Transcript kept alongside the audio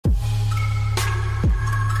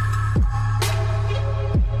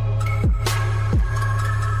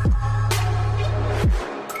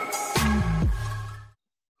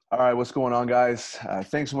right, what's going on, guys?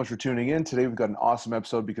 Thanks so much for tuning in. Today we've got an awesome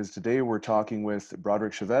episode because today we're talking with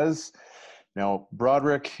Broderick Chavez. Now,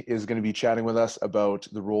 Broderick is going to be chatting with us about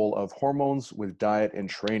the role of hormones with diet and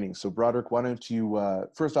training. So, Broderick, why don't you,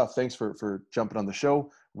 first off, thanks for jumping on the show.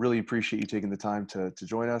 Really appreciate you taking the time to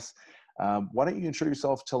join us. Why don't you intro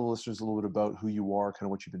yourself, tell the listeners a little bit about who you are, kind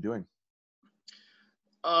of what you've been doing.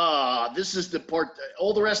 This is the part,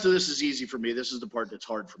 all the rest of this is easy for me. This is the part that's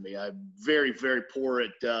hard for me. I'm very, very poor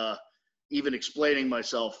at even explaining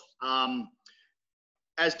myself.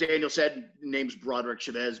 As Daniel said, name's Broderick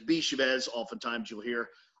Chavez, B. Chavez, oftentimes you'll hear.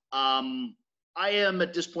 I am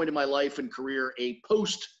at this point in my life and career a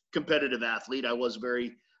post-competitive athlete. I was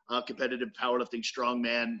very competitive, powerlifting,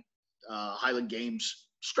 strongman, Highland Games,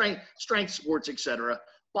 strength sports, etc.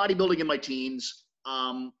 Bodybuilding in my teens.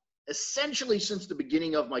 Essentially, since the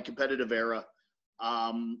beginning of my competitive era,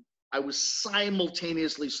 I was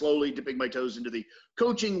simultaneously slowly dipping my toes into the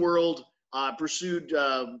coaching world, pursued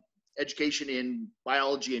education in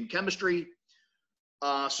biology and chemistry.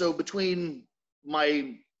 So between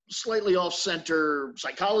my slightly off-center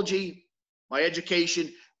psychology, my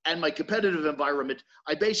education, and my competitive environment,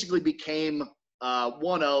 I basically became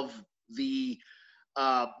one of the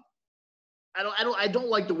I don't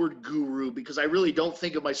like the word guru because I really don't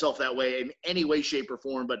think of myself that way in any way, shape, or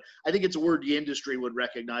form, but I think it's a word the industry would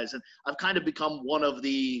recognize. And I've kind of become one of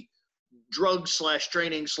the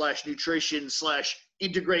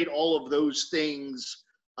drug/training/nutrition/integrate all of those things,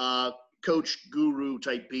 coach guru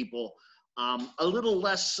type people. A little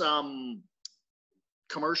less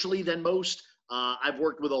commercially than most. I've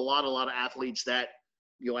worked with a lot of athletes that,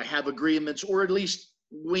 I have agreements, or at least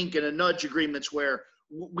wink and a nudge agreements where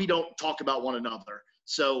we don't talk about one another.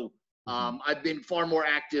 So I've been far more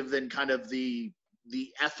active than kind of the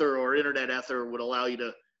ether or internet ether would allow you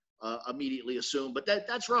to immediately assume. But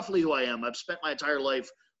that's roughly who I am. I've spent my entire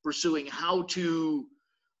life pursuing how to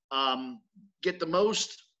get the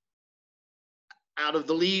most out of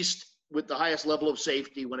the least with the highest level of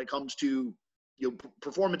safety when it comes to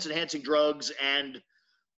performance enhancing drugs and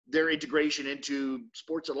their integration into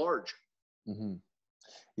sports at large. Mm-hmm.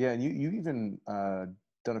 Yeah, and you even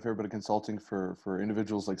done a fair bit of consulting for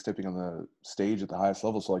individuals like stepping on the stage at the highest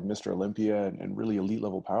level, so like Mr. Olympia and really elite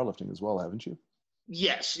level powerlifting as well, haven't you?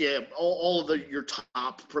 Yes, yeah, all of your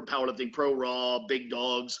top powerlifting, pro raw, big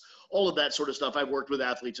dogs, all of that sort of stuff. I've worked with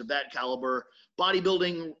athletes of that caliber.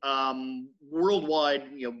 Bodybuilding,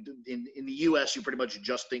 worldwide, in the U.S., you pretty much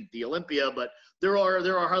just think the Olympia, but there are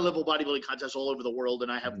high level bodybuilding contests all over the world,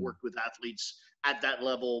 and I have worked with athletes at that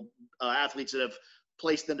level, athletes that have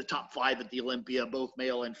placed in the top 5 at the Olympia, both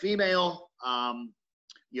male and female.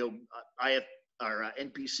 IF or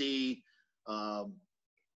NPC,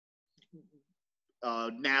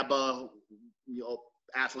 NABA,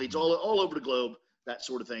 athletes all over the globe, that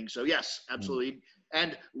sort of thing. So yes, absolutely.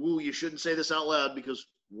 And you shouldn't say this out loud because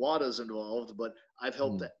WADA's involved, but I've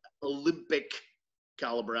helped Olympic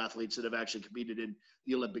caliber athletes that have actually competed in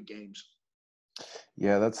the Olympic Games.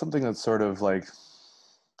 Yeah, that's something that's sort of like,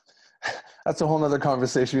 that's a whole nother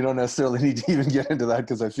conversation. We don't necessarily need to even get into that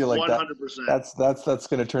because I feel like 100%. that's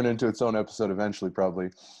going to turn into its own episode eventually, probably.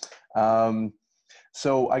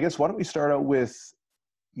 So I guess why don't we start out with,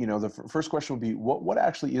 the first question would be, what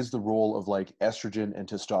actually is the role of like estrogen and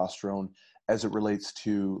testosterone as it relates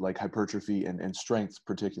to like hypertrophy and strength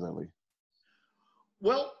particularly?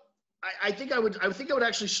 Well, I think I would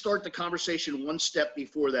actually start the conversation one step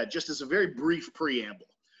before that, just as a very brief preamble.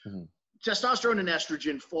 Mm-hmm. Testosterone and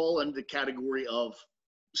estrogen fall into the category of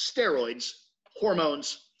steroids,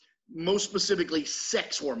 hormones, most specifically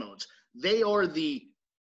sex hormones. They are the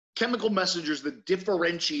chemical messengers that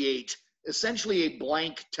differentiate essentially a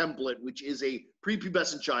blank template, which is a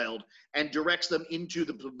prepubescent child, and directs them into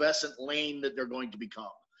the pubescent lane that they're going to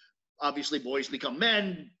become. Obviously, boys become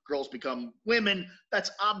men, girls become women.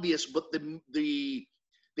 That's obvious, but the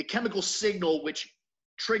chemical signal which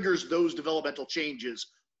triggers those developmental changes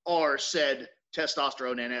are said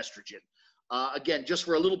testosterone and estrogen. Again, just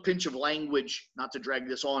for a little pinch of language, not to drag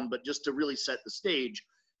this on, but just to really set the stage,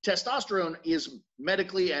 testosterone is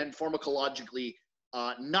medically and pharmacologically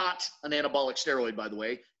not an anabolic steroid, by the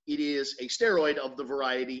way. It is a steroid of the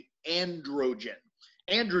variety androgen.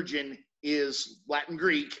 Androgen is Latin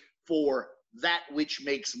Greek for that which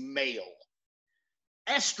makes male.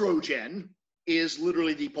 Estrogen is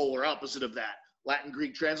literally the polar opposite of that. Latin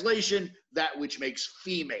Greek translation, that which makes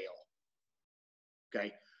female.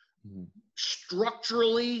 Okay. Mm-hmm.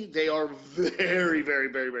 Structurally, they are very, very,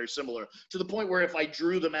 very, very similar, to the point where if I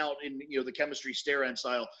drew them out in the chemistry stare-in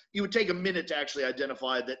style, you would take a minute to actually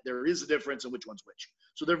identify that there is a difference in which one's which.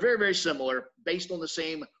 So they're very, very similar, based on the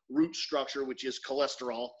same root structure, which is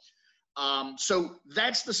cholesterol. So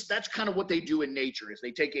that's kind of what they do in nature, is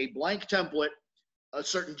they take a blank template, a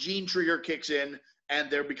certain gene trigger kicks in, and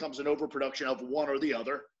there becomes an overproduction of one or the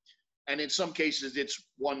other. And in some cases, it's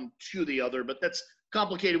one to the other, but that's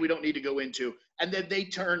complicated. We don't need to go into. And then they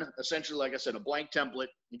turn, essentially, like I said, a blank template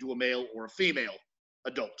into a male or a female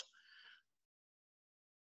adult.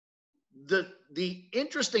 The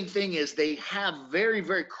interesting thing is they have very,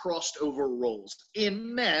 very crossed over roles.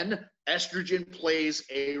 In men, estrogen plays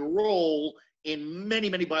a role in many,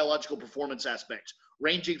 many biological performance aspects,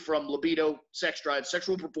 ranging from libido, sex drive,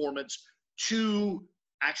 sexual performance, to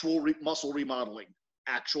actual muscle remodeling,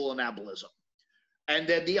 actual anabolism. And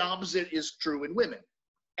then the opposite is true in women.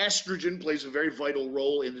 Estrogen plays a very vital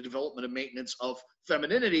role in the development and maintenance of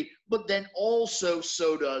femininity, but then also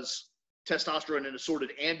so does testosterone and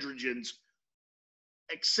assorted androgens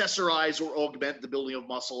accessorize or augment the building of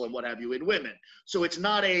muscle and what have you in women. So it's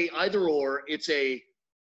not a either or, it's a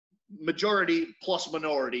majority plus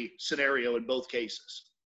minority scenario in both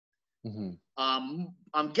cases. Mm-hmm.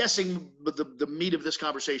 I'm guessing the meat of this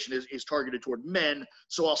conversation is targeted toward men,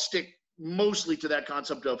 so I'll stick mostly to that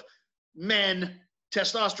concept of men.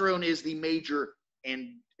 Testosterone is the major and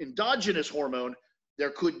endogenous hormone.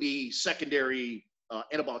 There could be secondary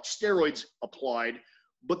anabolic steroids applied,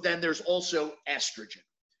 but then there's also estrogen.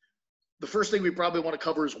 The first thing we probably want to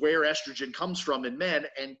cover is where estrogen comes from in men,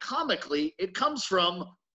 and comically, it comes from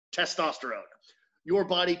testosterone. Your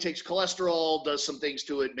body takes cholesterol, does some things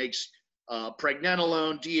to it, makes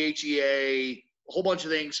pregnenolone, DHEA, a whole bunch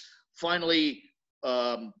of things. Finally,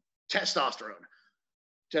 testosterone.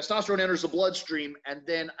 Testosterone enters the bloodstream, and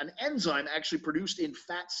then an enzyme actually produced in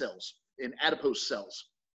fat cells, in adipose cells,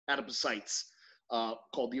 adipocytes,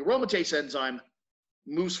 called the aromatase enzyme,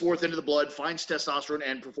 moves forth into the blood, finds testosterone,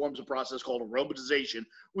 and performs a process called aromatization,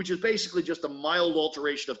 which is basically just a mild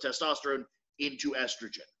alteration of testosterone into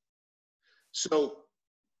estrogen. So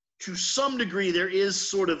to some degree, there is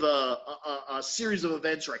sort of a series of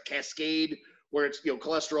events, or a cascade, where it's,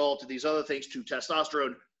 cholesterol to these other things to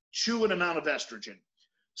testosterone to an amount of estrogen.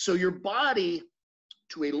 So your body,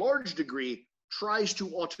 to a large degree, tries to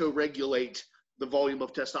auto-regulate the volume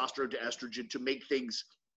of testosterone to estrogen to make things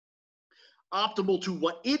optimal to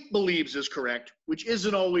what it believes is correct, which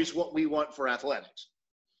isn't always what we want for athletics.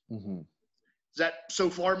 Mm-hmm. Is that so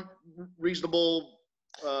far reasonable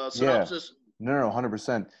synopsis? Yeah. No,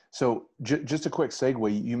 100%. So just a quick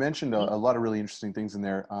segue. You mentioned a lot of really interesting things in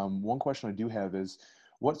there. One question I do have is,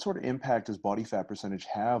 what sort of impact does body fat percentage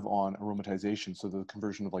have on aromatization, so the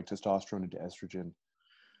conversion of like testosterone into estrogen?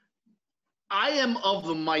 I am of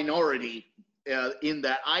the minority in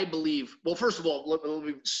that I believe, well, first of all, let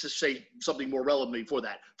me say something more relevant before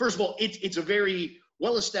that. First of all, it's a very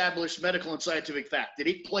well-established medical and scientific fact that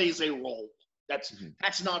it plays a role.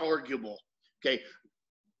 That's not arguable. Okay.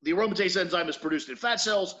 The aromatase enzyme is produced in fat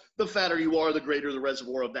cells. The fatter you are, the greater the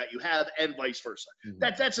reservoir of that you have, and vice versa. Mm-hmm.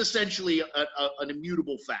 That's essentially an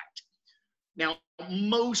immutable fact. Now,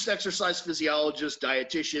 most exercise physiologists,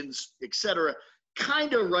 dietitians, etc.,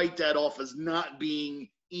 kind of write that off as not being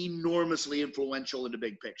enormously influential in the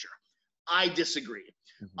big picture. I disagree.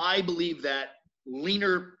 Mm-hmm. I believe that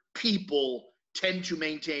leaner people tend to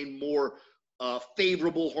maintain more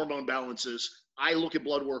favorable hormone balances. I look at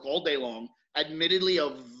blood work all day long. Admittedly,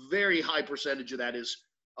 a very high percentage of that is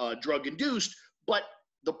drug-induced, but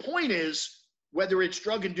the point is, whether it's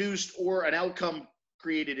drug-induced or an outcome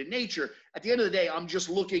created in nature, at the end of the day, I'm just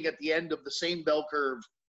looking at the end of the same bell curve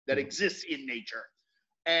that exists in nature.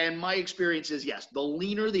 And my experience is, yes, the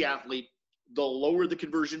leaner the athlete, the lower the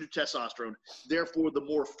conversion to testosterone, therefore the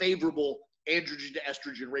more favorable androgen to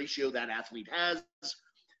estrogen ratio that athlete has.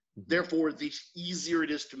 Therefore, the easier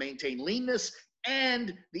it is to maintain leanness,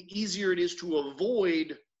 and the easier it is to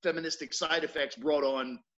avoid feministic side effects brought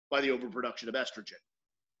on by the overproduction of estrogen.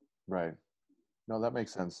 Right. No, that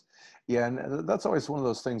makes sense. Yeah, and that's always one of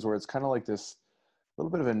those things where it's kind of like this little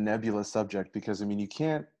bit of a nebulous subject, because, I mean, you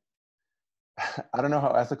can't, I don't know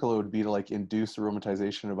how ethical it would be to like induce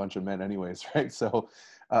aromatization in a bunch of men anyways, right? So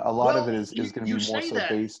a lot of it is going to be more so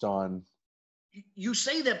based on. You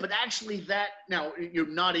say that, but actually that, now you're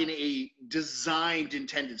not in a designed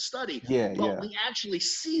intended study, but we actually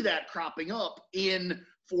see that cropping up in,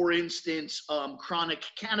 for instance, chronic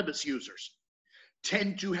cannabis users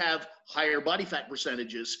tend to have higher body fat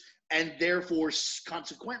percentages and therefore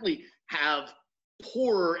consequently have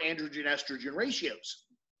poorer androgen estrogen ratios.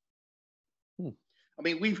 I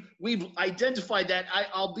mean, we've identified that,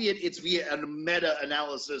 albeit it's via a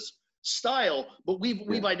meta-analysis style, but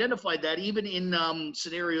we've identified that even in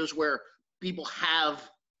scenarios where people have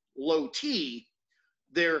low T,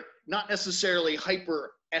 they're not necessarily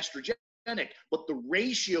hyper estrogenic, but the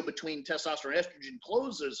ratio between testosterone and estrogen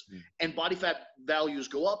closes and body fat values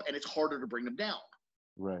go up, and it's harder to bring them down.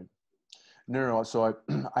 Right. No. So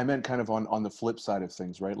I meant kind of on the flip side of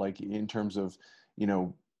things, right? Like in terms of,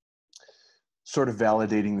 sort of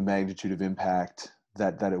validating the magnitude of impact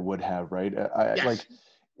that it would have, right? Yes. Like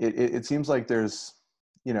it seems like there's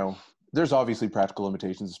obviously practical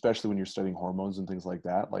limitations, especially when you're studying hormones and things like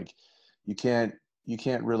that. Like you can't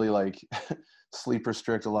really like sleep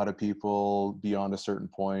restrict a lot of people beyond a certain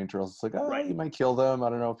point, or else it's like, Right. you might kill them. I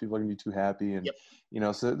don't know if people are gonna be too happy. And,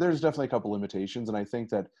 so there's definitely a couple limitations. And I think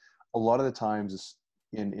that a lot of the times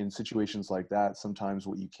in situations like that, sometimes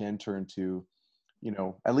what you can turn to,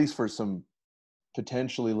 at least for some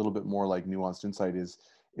potentially a little bit more like nuanced insight is,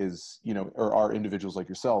 or are individuals like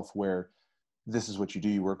yourself where this is what you do.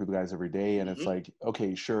 You work with guys every day, and it's like,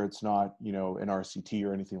 okay, sure, it's not, an RCT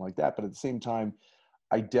or anything like that. But at the same time,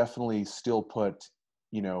 I definitely still put,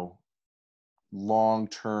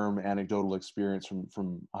 long-term anecdotal experience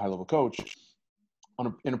from a high-level coach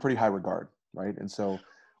in a pretty high regard, right? And so,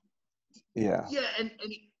 yeah. Yeah, and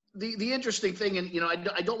the interesting thing, and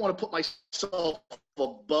I don't want to put myself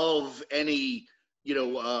above any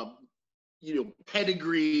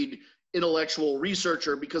pedigreed intellectual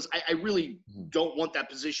researcher, because I really don't want that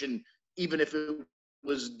position, even if it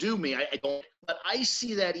was due me. I don't, but I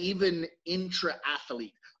see that even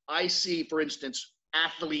intra-athlete. I see, for instance,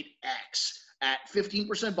 athlete X at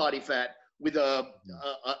 15% body fat with a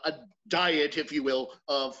diet, if you will,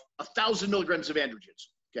 of 1,000 milligrams of androgens,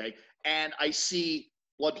 okay? And I see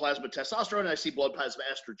blood plasma testosterone, and I see blood plasma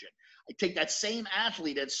estrogen. I take that same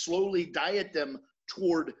athlete and slowly diet them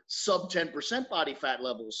toward sub 10% body fat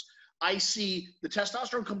levels. I see the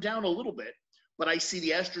testosterone come down a little bit, but I see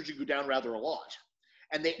the estrogen go down rather a lot.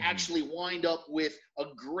 And they actually wind up with a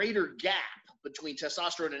greater gap between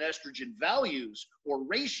testosterone and estrogen values or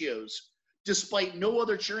ratios, despite no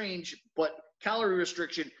other change but calorie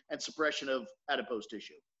restriction and suppression of adipose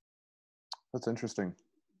tissue. That's interesting.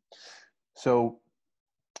 So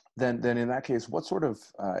then in that case, what sort of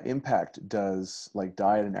impact does like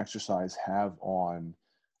diet and exercise have on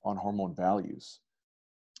hormone values?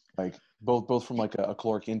 Like both from like a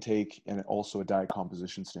caloric intake and also a diet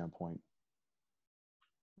composition standpoint.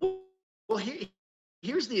 Well,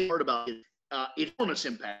 here's the part about it. Enormous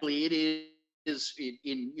impact. It is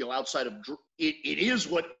in outside of it is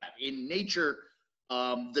what in nature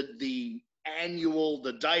the annual,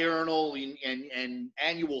 the diurnal and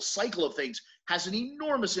annual cycle of things has an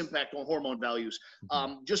enormous impact on hormone values.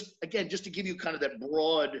 Just to give you kind of that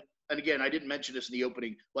broad, and again, I didn't mention this in the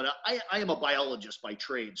opening, but I am a biologist by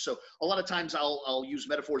trade. So a lot of times I'll use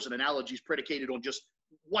metaphors and analogies predicated on just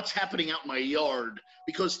what's happening out in my yard,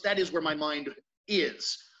 because that is where my mind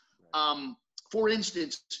is. For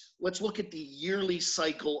instance, let's look at the yearly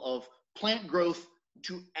cycle of plant growth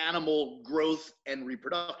to animal growth and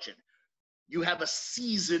reproduction. You have a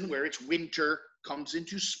season where it's winter, comes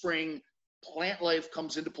into spring, plant life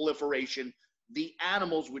comes into proliferation. The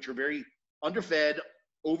animals, which are very underfed,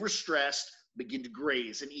 overstressed, begin to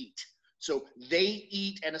graze and eat. So they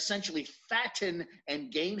eat and essentially fatten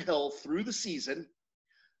and gain health through the season,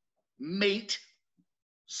 mate,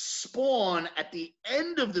 spawn at the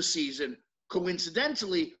end of the season,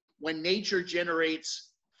 coincidentally, when nature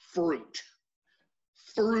generates fruit.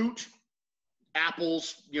 Fruit,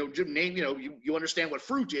 apples, you understand what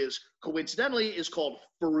fruit is, coincidentally is called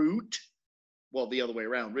fruit. Well, the other way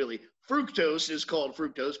around, really. Fructose is called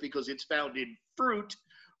fructose because it's found in fruit.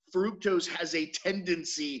 Fructose has a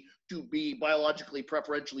tendency to be biologically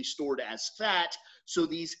preferentially stored as fat. So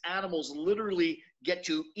these animals literally get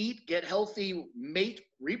to eat, get healthy, mate,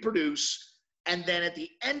 reproduce. And then at the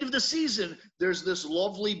end of the season, there's this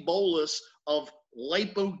lovely bolus of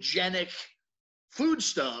lipogenic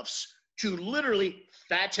foodstuffs to literally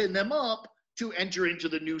fatten them up to enter into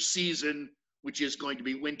the new season, which is going to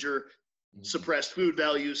be winter. Suppressed food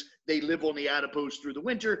values, they live on the adipose through the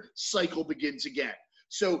winter, cycle begins again.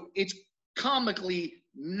 So it's comically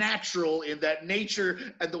natural in that nature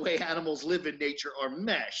and the way animals live in nature are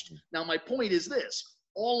meshed. Now, my point is this: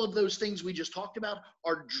 all of those things we just talked about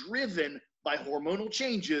are driven by hormonal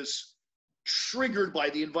changes triggered by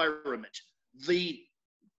the environment. The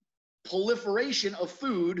proliferation of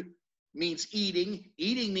food means eating.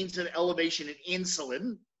 Eating means an elevation in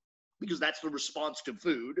insulin, because that's the response to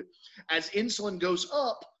food. As insulin goes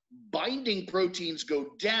up, binding proteins go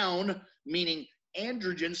down, meaning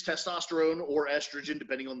androgens, testosterone or estrogen,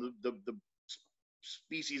 depending on the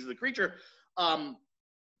species of the creature,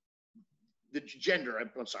 the gender,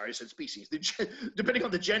 I'm sorry, I said species, depending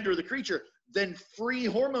on the gender of the creature, then free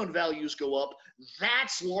hormone values go up.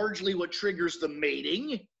 That's largely what triggers the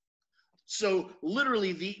mating. So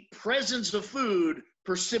literally the presence of food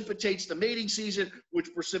precipitates the mating season, which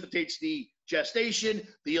precipitates the gestation,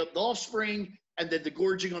 the offspring, and then the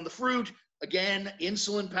gorging on the fruit. Again,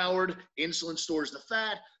 insulin powered, insulin stores the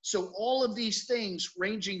fat. So all of these things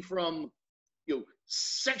ranging from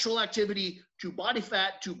sexual activity to body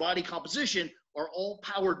fat to body composition are all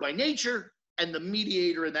powered by nature, and the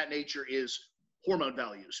mediator in that nature is hormone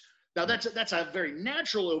values. Now that's a very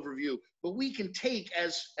natural overview, but we can take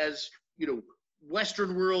as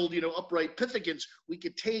Western world, upright Pithecans, we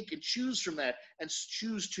could take and choose from that and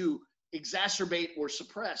choose to exacerbate or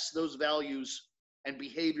suppress those values and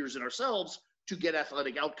behaviors in ourselves to get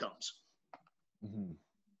athletic outcomes. Mm-hmm.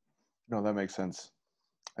 No, that makes sense.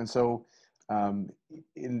 And so,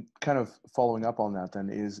 in kind of following up on that, then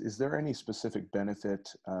is there any specific benefit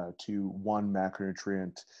to one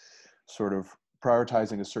macronutrient, sort of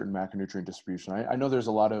prioritizing a certain macronutrient distribution? I know there's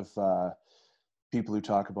a lot of people who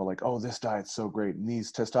talk about like, oh, this diet's so great and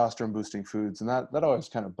these testosterone boosting foods, and that always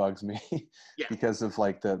kind of bugs me Yeah. because of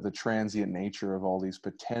like the transient nature of all these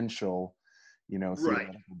potential,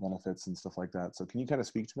 theoretical benefits and stuff like that. So can you kind of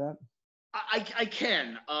speak to that? I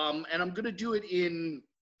can, and I'm going to do it in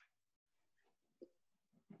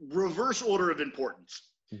reverse order of importance.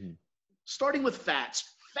 Mm-hmm. Starting with fats.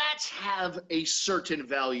 Fats have a certain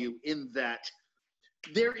value in that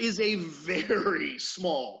there is a very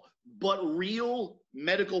small but real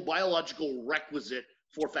medical biological requisite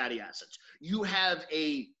for fatty acids. You have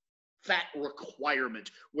a fat requirement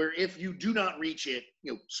where if you do not reach it,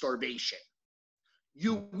 starvation,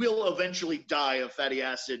 you will eventually die of fatty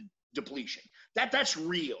acid depletion. That's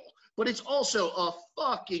real, but it's also a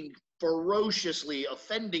fucking ferociously,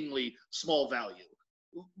 offendingly small value.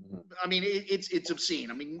 I mean, it's obscene.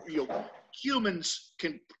 I mean, humans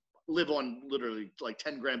can live on literally like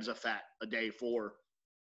 10 grams of fat a day for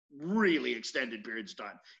really extended periods of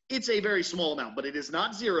time. It's a very small amount, but it is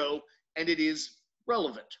not zero, and it is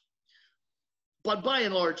relevant. But by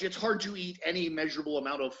and large, it's hard to eat any measurable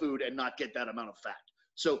amount of food and not get that amount of fat.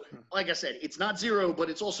 So, like I said, it's not zero, but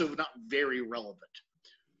it's also not very relevant.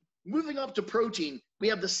 Moving up to protein, we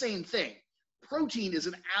have the same thing. Protein is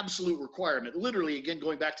an absolute requirement. Literally, again,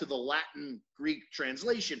 going back to the Latin Greek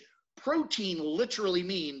translation, protein literally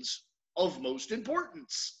means of most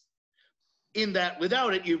importance. In that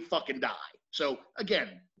without it, you fucking die. So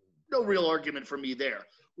again, no real argument for me there.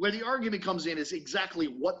 Where the argument comes in is exactly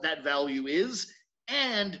what that value is,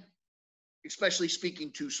 and especially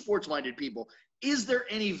speaking to sports-minded people, is there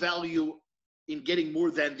any value in getting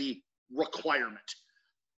more than the requirement?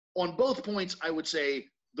 On both points, I would say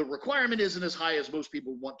the requirement isn't as high as most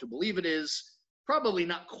people want to believe it is. Probably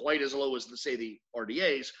not quite as low as, say, the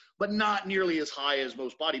RDAs, but not nearly as high as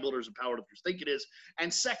most bodybuilders and powerlifters think it is.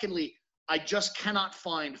 And secondly, I just cannot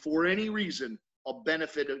find, for any reason, a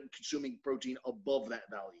benefit of consuming protein above that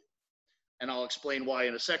value. And I'll explain why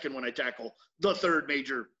in a second when I tackle the third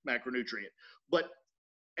major macronutrient. But,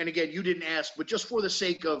 and again, you didn't ask, but just for the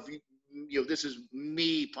sake of, this is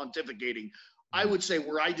me pontificating, I would say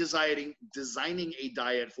were I designing a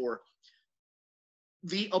diet for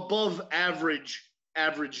the above average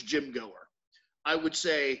gym goer, I would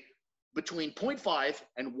say between 0.5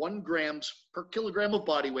 and 1 grams per kilogram of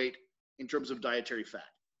body weight in terms of dietary fat.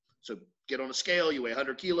 So get on a scale, you weigh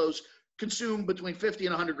 100 kilos, consume between 50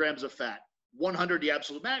 and 100 grams of fat. 100 the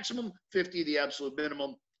absolute maximum, 50 the absolute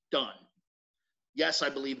minimum, done. Yes, I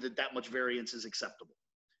believe that much variance is acceptable.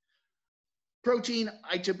 Protein,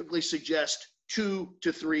 I typically suggest 2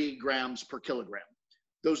 to 3 grams per kilogram.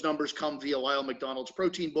 Those numbers come via Lyle McDonald's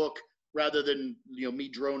protein book rather than me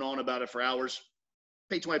drone on about it for hours.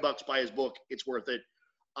 Pay $20, buy his book. It's worth it.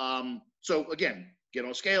 So again, get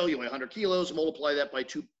on a scale, you weigh 100 kilos, multiply that by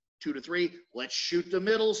 2 to 3. Let's shoot the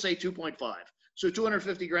middle, say 2.5. So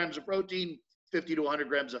 250 grams of protein, 50 to 100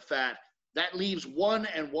 grams of fat. That leaves one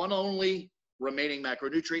and one only remaining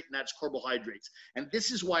macronutrient, and that's carbohydrates. And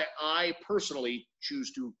this is why I personally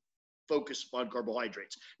choose to focus on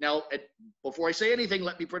carbohydrates. Now, before I say anything,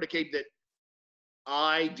 let me predicate that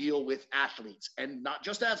I deal with athletes, and not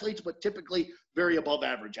just athletes, but typically very above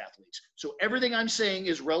average athletes. So everything I'm saying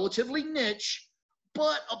is relatively niche,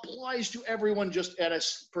 but applies to everyone just at a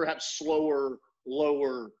perhaps slower,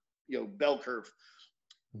 lower, bell curve.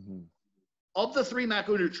 Mm-hmm. Of the 3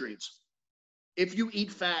 macronutrients, if you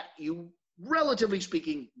eat fat, you, relatively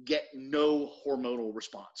speaking, get no hormonal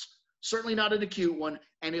response. Certainly not an acute one.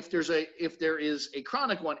 And if there is a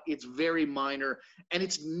chronic one, it's very minor, and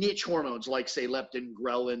it's niche hormones like, say, leptin,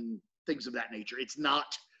 ghrelin, things of that nature. It's not,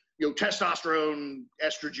 testosterone,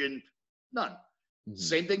 estrogen, none. Mm-hmm.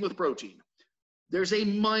 Same thing with protein. There's a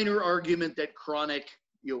minor argument that chronic,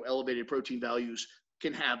 elevated protein values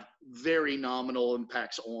can have very nominal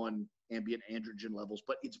impacts on ambient androgen levels,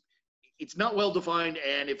 but it's not well defined,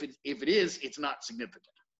 and if it is, it's not significant.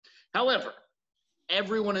 However,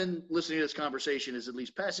 everyone listening to this conversation is at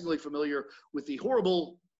least passingly familiar with the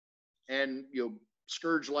horrible and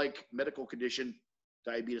scourge-like medical condition,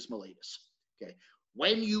 diabetes mellitus. Okay,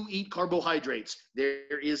 when you eat carbohydrates,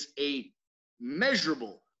 there is a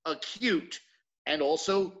measurable, acute, and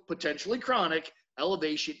also potentially chronic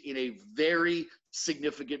elevation in a very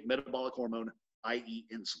significant metabolic hormone, i.e.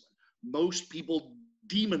 insulin. Most people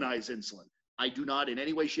demonize insulin. I do not in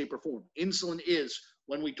any way, shape, or form. Insulin is,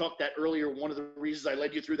 when we talked that earlier, one of the reasons I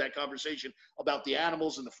led you through that conversation about the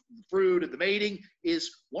animals and the fruit and the mating,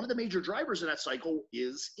 is one of the major drivers in that cycle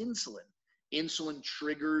is insulin. Insulin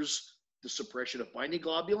triggers the suppression of binding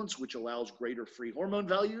globulins, which allows greater free hormone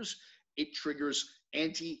values. It triggers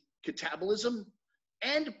anti-catabolism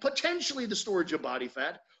and potentially the storage of body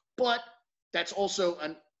fat, but that's also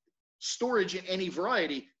storage in any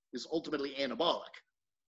variety is ultimately anabolic.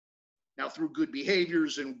 Now, through good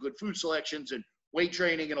behaviors and good food selections and weight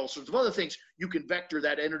training and all sorts of other things, you can vector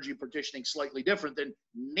that energy partitioning slightly different than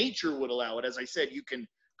nature would allow it. As I said, you can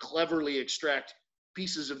cleverly extract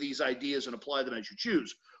pieces of these ideas and apply them as you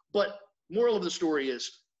choose. But moral of the story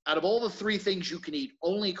is, out of all the three things you can eat,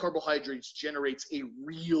 only carbohydrates generates a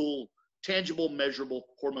real, tangible, measurable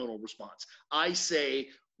hormonal response. I say,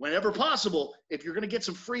 whenever possible, if you're going to get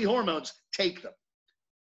some free hormones, take them.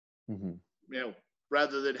 Mm-hmm.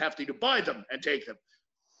 Rather than having to buy them and take them.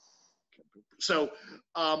 So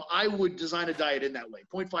I would design a diet in that way: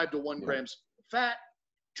 0.5 to 1 grams fat,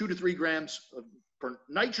 2 to 3 grams per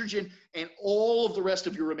nitrogen, and all of the rest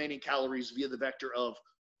of your remaining calories via the vector of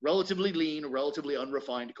relatively lean, relatively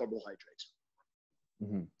unrefined carbohydrates.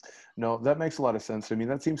 Mm-hmm. No, that makes a lot of sense. I mean,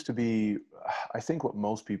 that seems to be, I think, what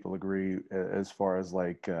most people agree as far as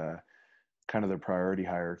like kind of the priority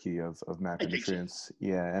hierarchy of macronutrients. So.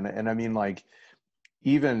 Yeah, and I mean, like,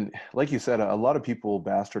 even like you said, a lot of people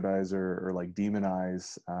bastardize or like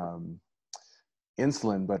demonize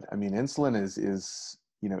insulin, but I mean, insulin is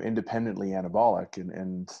independently anabolic,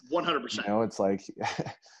 and 100%. It's like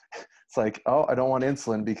it's like, oh, I don't want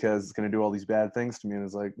insulin because it's going to do all these bad things to me. And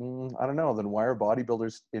it's like, I don't know. Then why are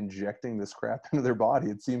bodybuilders injecting this crap into their body?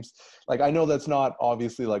 It seems like, I know that's not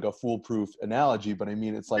obviously like a foolproof analogy, but I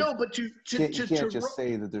mean, it's like, no, but you can't just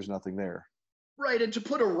say that there's nothing there. Right, and to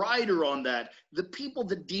put a rider on that, the people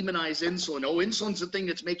that demonize insulin, insulin's the thing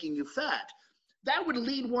that's making you fat, that would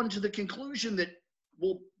lead one to the conclusion that,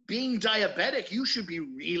 well, being diabetic, you should be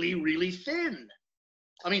really, really thin.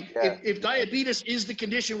 I mean, if diabetes is the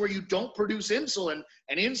condition where you don't produce insulin,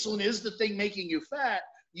 and insulin is the thing making you fat,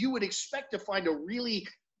 you would expect to find a really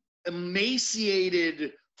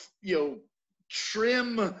emaciated,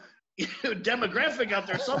 trim demographic out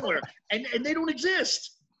there somewhere, and they don't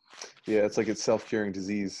exist. Yeah, it's like it's self-curing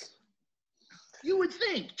disease. You would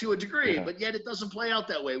think, to a degree, but yet it doesn't play out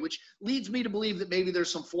that way, which leads me to believe that maybe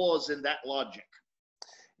there's some flaws in that logic.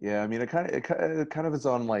 Yeah, I mean, it kind of is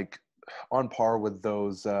on par with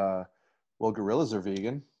those. Well, gorillas are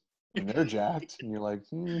vegan, and they're jacked, and you're like,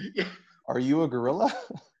 are you a gorilla?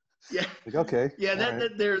 Yeah. Like, okay. Yeah,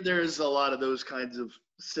 there's a lot of those kinds of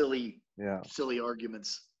silly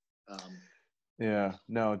arguments. Yeah,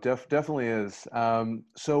 no, definitely is.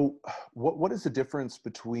 So what is the difference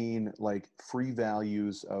between like free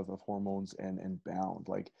values of hormones and bound?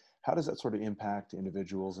 Like, how does that sort of impact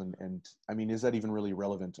individuals? And I mean, is that even really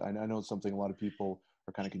relevant? I know it's something a lot of people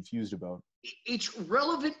are kind of confused about. It's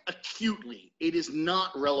relevant acutely. It is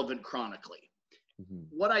not relevant chronically. Mm-hmm.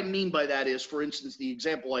 What I mean by that is, for instance, the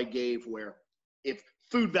example I gave where if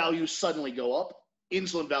food values suddenly go up,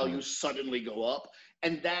 insulin values suddenly go up,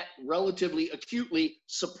 and that relatively acutely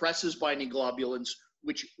suppresses binding globulins,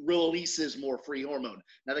 which releases more free hormone.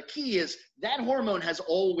 Now, the key is that hormone has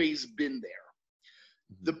always been there.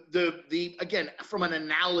 The again, from an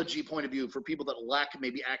analogy point of view, for people that lack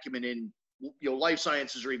maybe acumen in life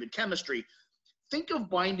sciences or even chemistry, think of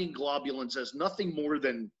binding globulins as nothing more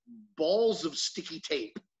than balls of sticky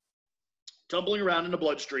tape tumbling around in the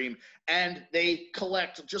bloodstream, and they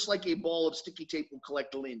collect just like a ball of sticky tape will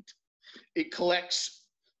collect lint. It collects,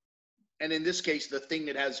 and in this case, the thing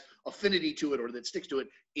that has affinity to it or that sticks to it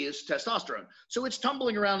is testosterone. So it's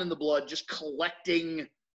tumbling around in the blood, just collecting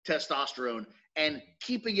testosterone and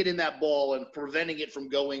keeping it in that ball and preventing it from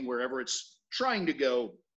going wherever it's trying to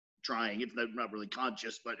go. It's not really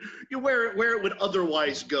conscious, but where it would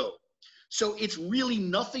otherwise go. So it's really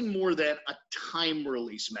nothing more than a time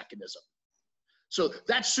release mechanism. So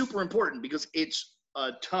that's super important because it's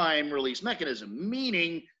a time release mechanism,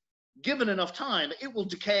 meaning given enough time, it will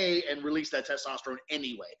decay and release that testosterone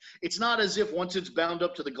anyway. It's not as if once it's bound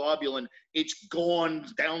up to the globulin, it's gone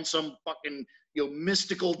down some fucking,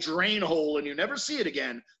 mystical drain hole and you never see it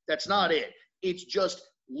again. That's not it. It's just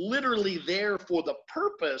literally there for the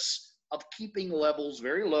purpose of keeping levels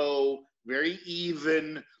very low, very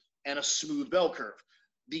even, and a smooth bell curve.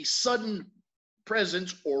 The sudden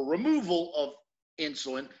presence or removal of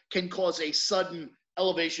insulin can cause a sudden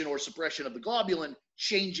elevation or suppression of the globulin,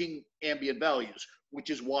 changing ambient values, which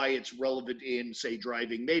is why it's relevant in, say,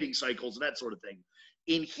 driving mating cycles and that sort of thing.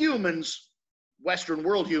 In humans, Western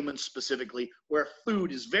world humans specifically, where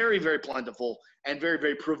food is very, very plentiful and very,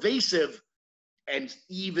 very pervasive and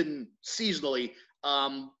even seasonally,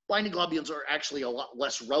 binding globulins are actually a lot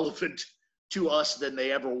less relevant to us than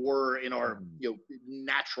they ever were in our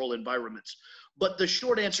natural environments. But the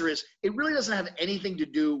short answer is it really doesn't have anything to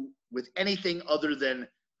do with anything other than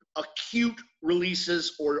acute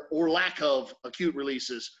releases or lack of acute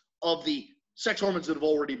releases of the sex hormones that have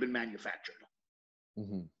already been manufactured.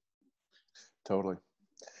 Mm-hmm. Totally.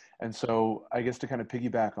 And so I guess to kind of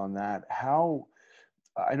piggyback on that,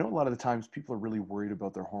 I know a lot of the times people are really worried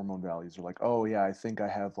about their hormone values. They're like, oh yeah, I think I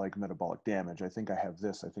have like metabolic damage. I think I have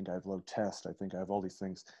this. I think I have low test. I think I have all these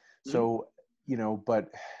things. Mm-hmm. So, but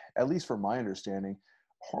at least from my understanding,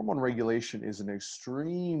 hormone regulation is an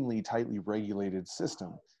extremely tightly regulated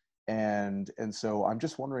system. And so I'm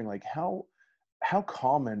just wondering, like, how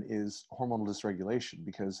common is hormonal dysregulation?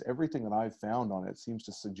 Because everything that I've found on it seems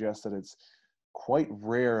to suggest that it's quite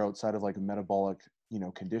rare outside of like a metabolic,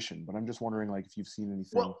 condition. But I'm just wondering, like, if you've seen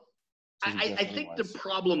anything. Well, I think the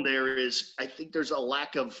problem there is, I think there's a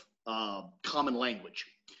lack of common language.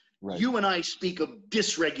 Right. You and I speak of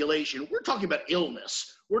dysregulation. We're talking about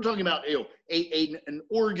illness. We're talking about an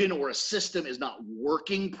organ or a system is not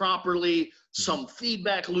working properly. Some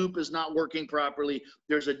feedback loop is not working properly.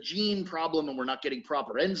 There's a gene problem and we're not getting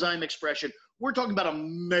proper enzyme expression. We're talking about a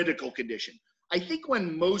medical condition. I think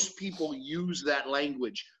when most people use that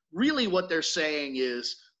language, really what they're saying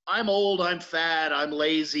is, I'm old, I'm fat, I'm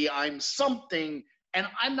lazy, I'm something, and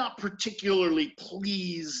I'm not particularly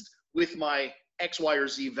pleased with my X, Y, or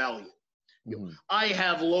Z value. Mm-hmm. I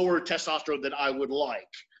have lower testosterone than I would like.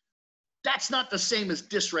 That's not the same as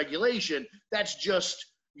dysregulation. That's just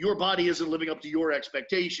your body isn't living up to your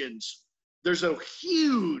expectations. There's a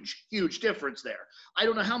huge, huge difference there. I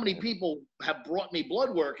don't know how many people have brought me blood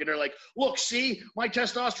work and they're like, look, see, my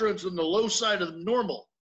testosterone's on the low side of normal.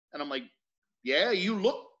 And I'm like, yeah, you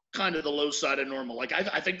look kind of the low side of normal. Like,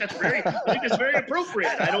 I think that's very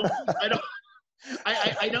appropriate. I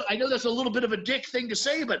know that's a little bit of a dick thing to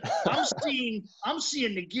say, but I'm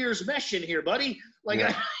seeing the gears meshing here, buddy. Like,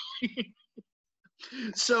 yeah.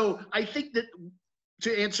 So I think that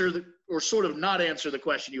to answer or sort of not answer the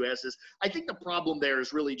question you asked is, I think the problem there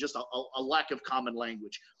is really just a lack of common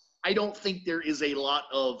language. I don't think there is a lot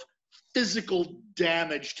of physical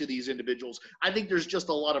damage to these individuals. I think there's just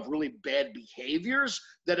a lot of really bad behaviors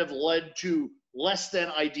that have led to less than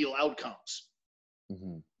ideal outcomes.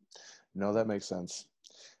 Mm-hmm. No, that makes sense.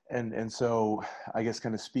 And so I guess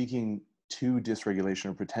kind of speaking to dysregulation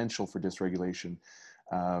or potential for dysregulation,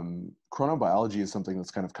 chronobiology is something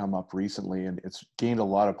that's kind of come up recently and it's gained a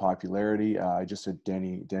lot of popularity. I just had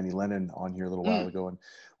Danny Lennon on here a little while ago, and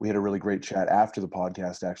we had a really great chat after the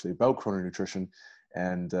podcast actually about chrononutrition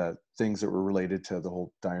and things that were related to the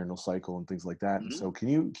whole diurnal cycle and things like that. Mm-hmm. And so can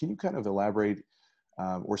you kind of elaborate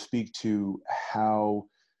or speak to how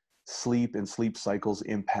sleep and sleep cycles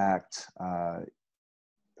impact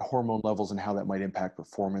hormone levels and how that might impact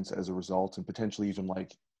performance as a result, and potentially even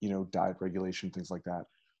like, diet regulation, things like that?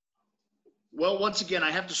 Well, once again, I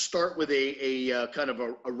have to start with a kind of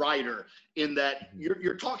a rider in that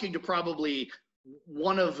you're talking to probably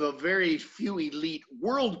one of a very few elite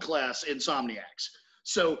world-class insomniacs.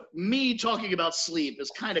 So me talking about sleep is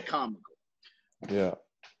kind of comical. Yeah.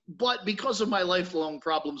 But because of my lifelong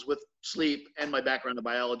problems with sleep and my background in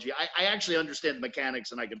biology, I actually understand the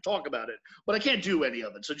mechanics and I can talk about it, but I can't do any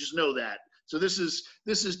of it. So just know that. So this is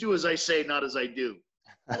do as I say, not as I do.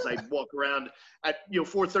 As I walk around at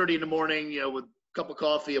 4:30 in the morning, with a cup of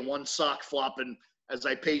coffee and one sock flopping as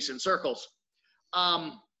I pace in circles.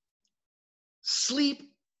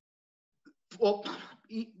 Sleep, well,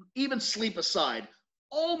 even sleep aside,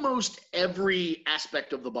 almost every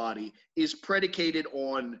aspect of the body is predicated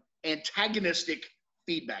on antagonistic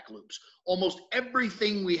feedback loops. Almost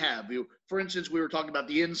everything we have. For instance, we were talking about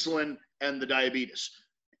the insulin and the diabetes.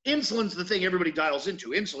 Insulin's the thing everybody dials into.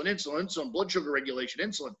 Insulin, blood sugar regulation,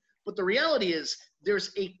 insulin. But the reality is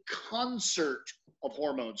there's a concert of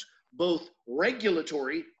hormones, both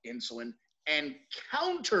regulatory, insulin, and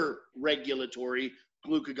counter-regulatory,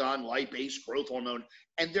 glucagon, lipase, growth hormone,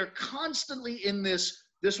 and they're constantly in this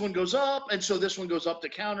one goes up, and so this one goes up to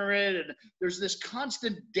counter it, and there's this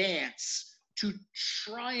constant dance to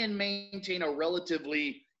try and maintain a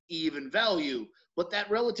relatively even value. But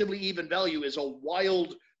that relatively even value is a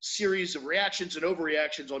wild series of reactions and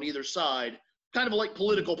overreactions on either side, kind of like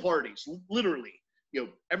political parties, literally.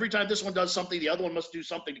 Every time this one does something, the other one must do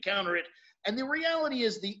something to counter it. And the reality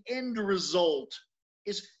is the end result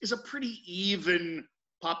is a pretty even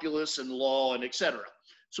populace and law and et cetera.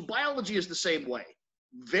 So biology is the same way,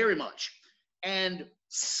 very much. And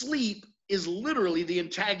sleep is literally the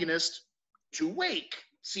antagonist to wake.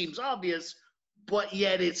 Seems obvious, but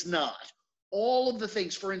yet it's not. All of the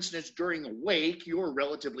things, for instance, during a wake, you're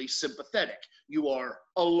relatively sympathetic. You are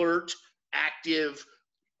alert, active,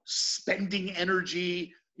 spending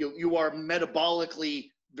energy. You are metabolically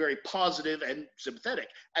very positive and sympathetic.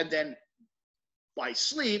 And then by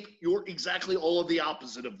sleep, you're exactly all of the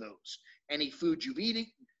opposite of those. Any food you've eaten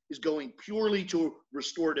is going purely to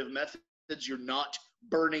restorative methods. You're not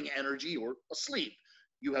burning energy or asleep.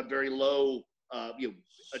 You have very low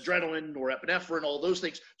adrenaline, norepinephrine, all those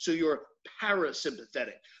things. So you're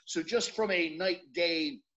parasympathetic. So just from a night,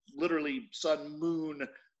 day, literally sun, moon,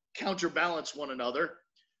 counterbalance one another.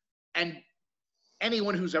 And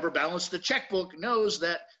anyone who's ever balanced a checkbook knows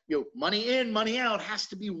that money in, money out has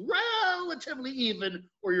to be relatively even,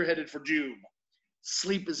 or you're headed for doom.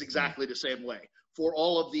 Sleep is exactly the same way. For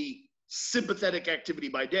all of the sympathetic activity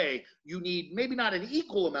by day, you need maybe not an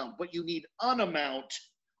equal amount, but you need an amount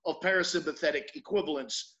of parasympathetic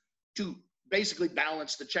equivalence to basically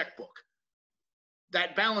balance the checkbook.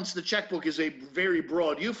 That balance the checkbook is a very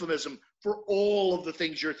broad euphemism for all of the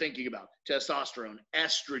things you're thinking about. Testosterone,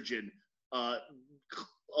 estrogen,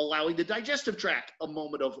 allowing the digestive tract a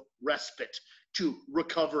moment of respite to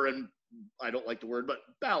recover and, I don't like the word, but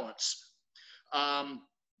balance.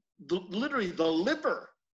 Literally the liver,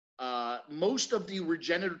 most of the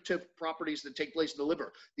regenerative properties that take place in the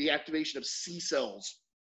liver, the activation of C cells,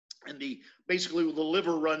 and basically the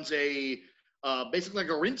liver runs basically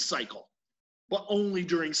like a rinse cycle, but only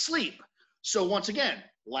during sleep. So once again,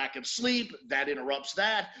 lack of sleep, that interrupts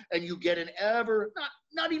that, and you get an ever,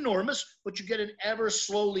 not enormous, but you get an ever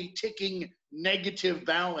slowly ticking negative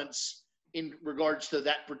balance in regards to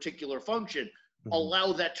that particular function. Mm-hmm.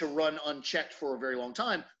 Allow that to run unchecked for a very long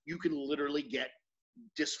time, you can literally get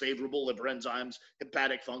disfavorable liver enzymes,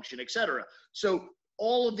 hepatic function, etc. So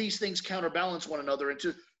all of these things counterbalance one another, and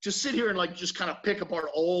to sit here and just kind of pick apart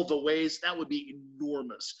all the ways, that would be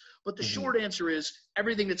enormous. But the short answer is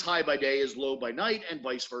everything that's high by day is low by night, and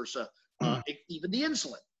vice versa. Even the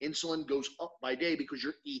insulin goes up by day because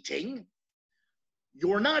you're eating.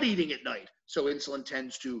 You're not eating at night. So insulin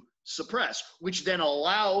tends to suppress, which then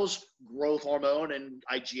allows growth hormone and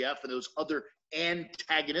IGF and those other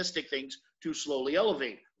antagonistic things to slowly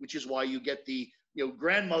elevate, which is why you get the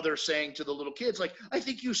grandmother saying to the little kids, I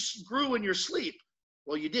think you grew in your sleep.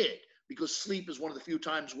 Well, you did, because sleep is one of the few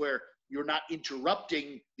times where you're not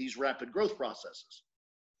interrupting these rapid growth processes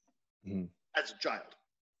as a child.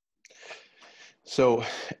 So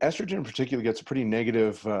estrogen in particular gets a pretty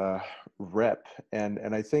negative rep.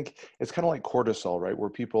 And I think it's kind of like cortisol, right? Where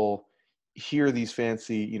people hear these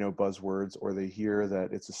fancy, buzzwords, or they hear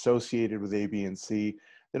that it's associated with A, B, and C.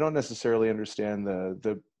 They don't necessarily understand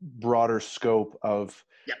the broader scope of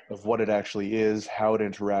what it actually is, how it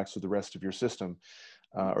interacts with the rest of your system,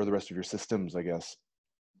 or the rest of your systems, I guess.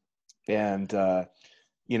 And,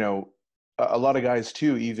 a lot of guys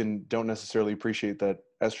too even don't necessarily appreciate that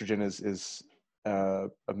estrogen is a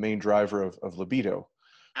main driver of libido.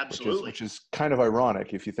 Absolutely. Which is kind of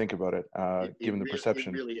ironic if you think about it, given the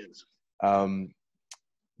perception. It really is.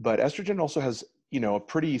 But estrogen also has, a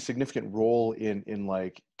pretty significant role in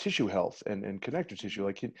like tissue health and connective tissue.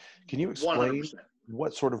 Like, can you explain 100%.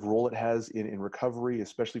 What sort of role it has in recovery,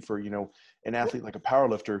 especially for, an athlete like a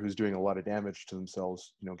powerlifter who's doing a lot of damage to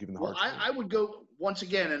themselves, given the hard. I would go once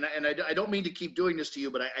again, and I don't mean to keep doing this to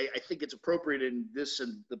you, but I think it's appropriate in this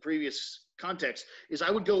and the previous context, is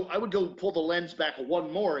I would go pull the lens back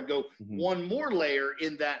one more and go one more layer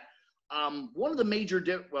in that one of the major,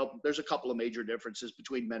 there's a couple of major differences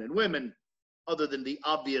between men and women, other than the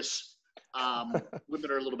obvious,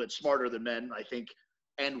 women are a little bit smarter than men, I think,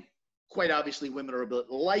 and quite obviously women are a bit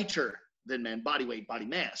lighter than men, body weight, body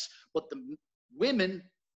mass, but the women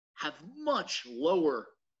have much lower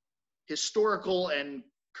historical and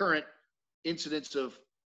current incidence of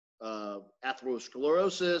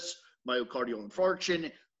atherosclerosis, myocardial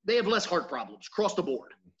infarction. They have less heart problems across the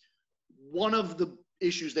board. One of the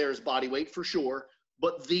issues there is body weight for sure,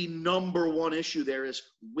 but the number one issue there is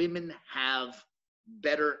women have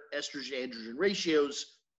better estrogen-androgen ratios,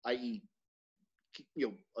 i.e.,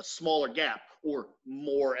 a smaller gap or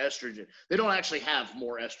more estrogen. They don't actually have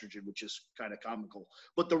more estrogen, which is kind of comical,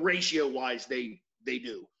 but the ratio-wise, they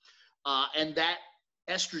do. And that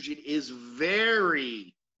estrogen is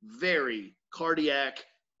very, very cardiac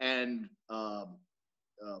and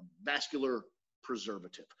vascular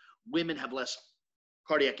preservative. Women have less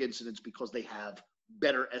cardiac incidents because they have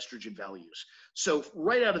better estrogen values. So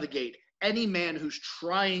right out of the gate, any man who's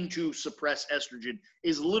trying to suppress estrogen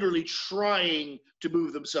is literally trying to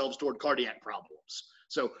move themselves toward cardiac problems.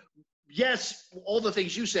 So yes, all the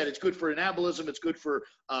things you said, it's good for anabolism, it's good for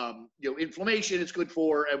inflammation, it's good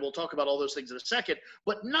for, and we'll talk about all those things in a second,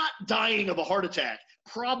 but not dying of a heart attack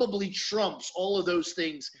probably trumps all of those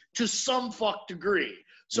things to some fuck degree.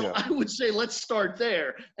 So yeah. I would say let's start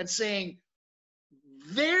there and saying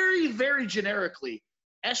very, very generically,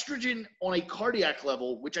 estrogen on a cardiac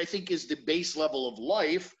level, which I think is the base level of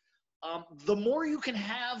life, the more you can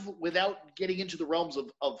have without getting into the realms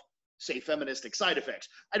of say, feministic side effects.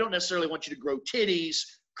 I don't necessarily want you to grow titties,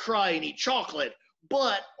 cry, and eat chocolate,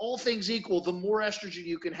 but all things equal, the more estrogen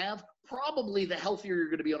you can have, probably the healthier you're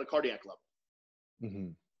going to be on a cardiac level.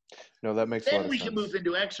 Mm-hmm. No, that makes a lot of sense. Then we can move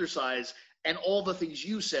into exercise and all the things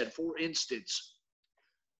you said. For instance,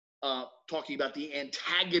 talking about the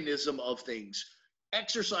antagonism of things.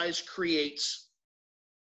 Exercise creates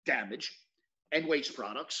damage and waste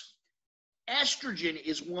products. Estrogen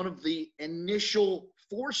is one of the initial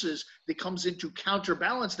forces that comes in to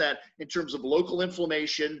counterbalance that in terms of local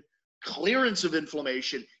inflammation, clearance of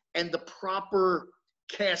inflammation, and the proper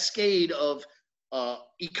cascade of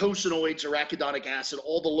eicosanoids, arachidonic acid,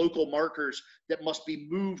 all the local markers that must be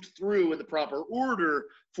moved through in the proper order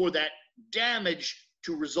for that damage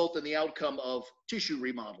to result in the outcome of tissue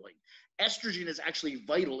remodeling. Estrogen is actually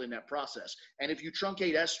vital in that process. And if you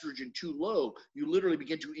truncate estrogen too low, you literally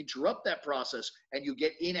begin to interrupt that process and you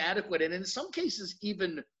get inadequate and in some cases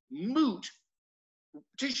even moot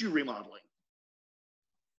tissue remodeling.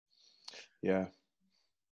 Yeah.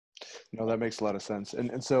 No, that makes a lot of sense.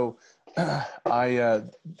 And so I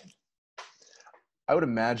would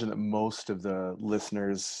imagine that most of the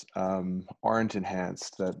listeners aren't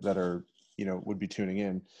enhanced that are, would be tuning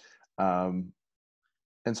in.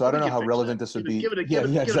 And so I don't know how relevant this would be. Give it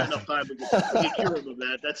enough time to get cure of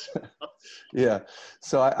that. That's yeah.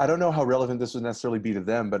 So I don't know how relevant this would necessarily be to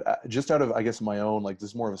them, but just out of, I guess, my own, like this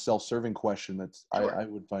is more of a self-serving question that sure. I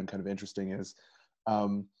would find kind of interesting is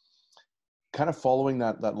kind of following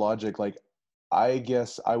that logic. Like, I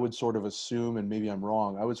guess I would sort of assume, and maybe I'm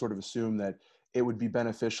wrong, I would sort of assume that it would be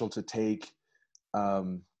beneficial to take,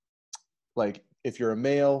 like if you're a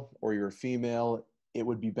male or you're a female, it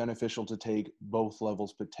would be beneficial to take both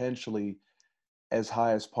levels potentially as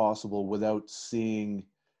high as possible without seeing,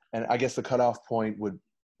 and I guess the cutoff point would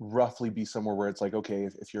roughly be somewhere where it's like, okay,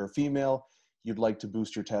 if you're a female, you'd like to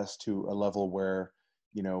boost your test to a level where,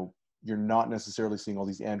 you're not necessarily seeing all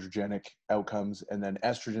these androgenic outcomes. And then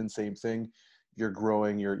estrogen, same thing, you're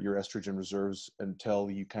growing your estrogen reserves until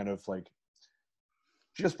you kind of like,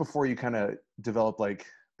 just before you kind of develop like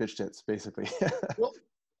bitch tits, basically. Well,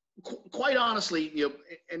 quite honestly,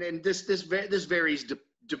 and this varies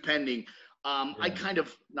depending. I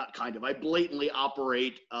I blatantly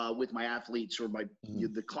operate with my athletes or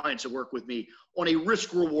the clients that work with me on a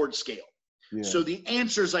risk reward scale. Yeah. So the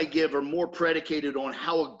answers I give are more predicated on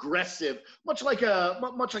how aggressive, much like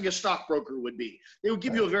a stockbroker would be. They would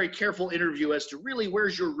give you a very careful interview as to really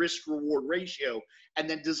where's your risk reward ratio, and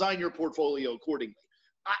then design your portfolio accordingly.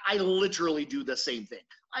 I literally do the same thing.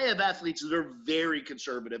 I have athletes that are very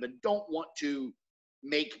conservative and don't want to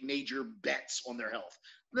make major bets on their health.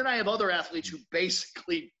 Then I have other athletes who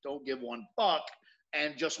basically don't give one fuck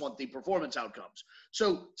and just want the performance outcomes.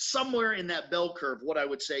 So somewhere in that bell curve, what I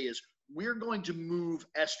would say is we're going to move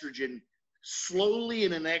estrogen slowly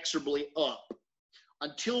and inexorably up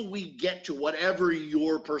until we get to whatever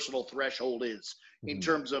your personal threshold is in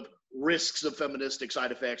terms of risks of feministic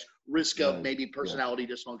side effects, risk of maybe personality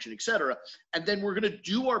dysfunction, et cetera. And then we're going to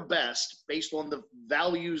do our best based on the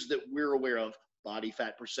values that we're aware of, body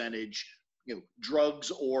fat percentage,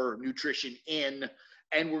 drugs or nutrition in,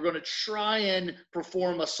 and we're going to try and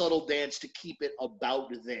perform a subtle dance to keep it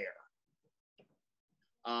about there.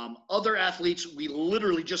 Other athletes, we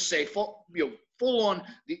literally just say full on,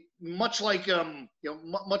 much like in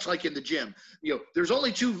the gym. There's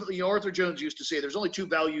only two. Arthur Jones used to say there's only two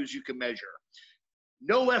values you can measure: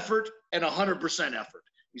 no effort and 100% effort.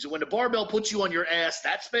 He said when the barbell puts you on your ass,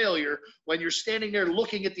 that's failure. When you're standing there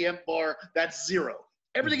looking at the empty bar, that's zero.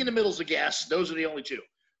 Everything in the middle is a gas. Those are the only two.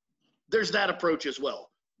 There's that approach as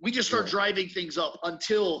well. We just start driving things up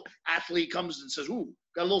until athlete comes and says, ooh,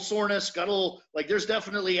 got a little soreness, got a little, like there's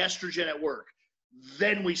definitely estrogen at work.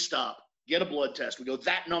 Then we stop, get a blood test. We go,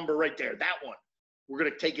 that number right there, that one. We're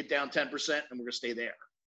going to take it down 10% and we're going to stay there.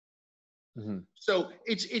 Mm-hmm. So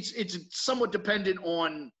it's somewhat dependent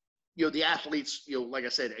on, the athlete's, like I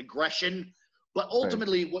said, aggression. But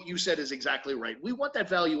ultimately, what you said is exactly right. We want that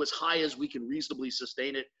value as high as we can reasonably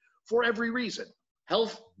sustain it for every reason.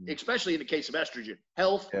 Health, especially in the case of estrogen,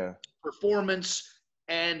 health, performance,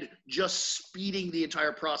 and just speeding the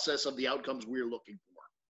entire process of the outcomes we're looking for.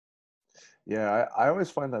 Yeah, I always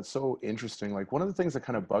find that so interesting. Like one of the things that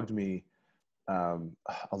kind of bugged me a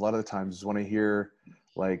lot of the times is when I hear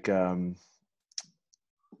like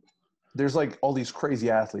there's like all these crazy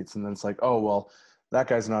athletes and then it's like, oh, well, that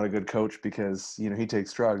guy's not a good coach because, he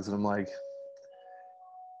takes drugs. And I'm like,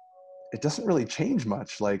 it doesn't really change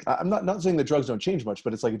much. Like, I'm not saying that drugs don't change much,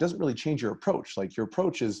 but it's like, it doesn't really change your approach. Like your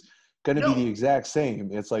approach is going to be the exact same.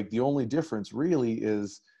 It's like the only difference really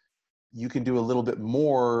is you can do a little bit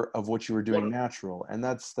more of what you were doing natural. And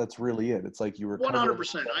that's really it. It's like you were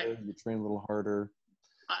 100%. You train a little harder.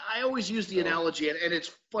 I always use the analogy, and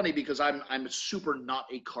it's funny because I'm super not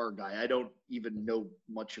a car guy. I don't even know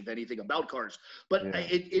much of anything about cars. But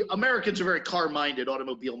Americans are very car-minded,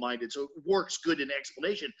 automobile-minded, so it works good in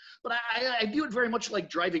explanation. But I view it very much like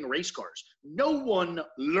driving race cars. No one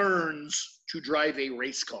learns to drive a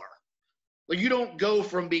race car. Like you don't go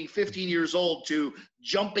from being 15 years old to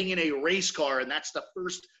jumping in a race car, and that's the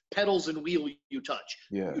first pedals and wheel you touch.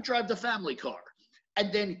 Yeah. You drive the family car,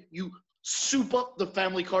 and then you soup up the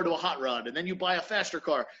family car to a hot rod, and then you buy a faster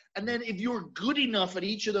car. And then if you're good enough at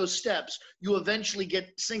each of those steps, you eventually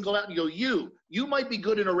get singled out and you go, you might be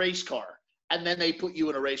good in a race car. And then they put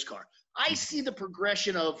you in a race car. I see the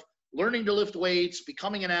progression of learning to lift weights,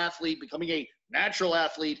 becoming an athlete, becoming a natural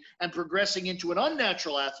athlete, and progressing into an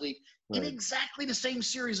unnatural athlete in exactly the same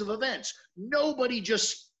series of events. Nobody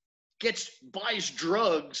just buys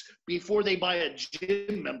drugs before they buy a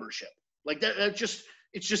gym membership. Like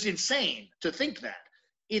it's just insane to think that.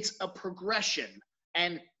 It's a progression,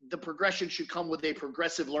 and the progression should come with a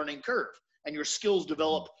progressive learning curve, and your skills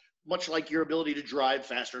develop much like your ability to drive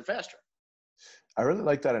faster and faster. I really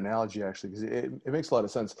like that analogy, actually, because it makes a lot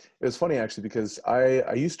of sense. It was funny, actually, because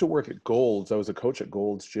I used to work at Gold's. I was a coach at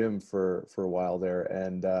Gold's Gym for a while there,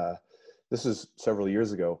 and this was several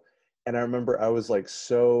years ago. And I remember I was like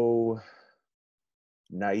so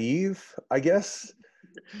naive, I guess,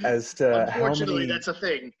 as to unfortunately that's a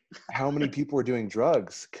thing. How many people were doing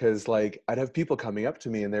drugs. Cause like I'd have people coming up to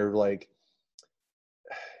me and they were like,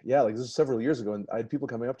 like this was several years ago. And I had people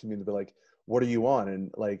coming up to me and they'd be like, what are you on?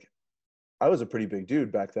 And like, I was a pretty big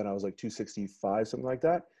dude back then. I was like 265, something like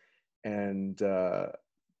that. And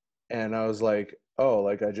I was like, oh,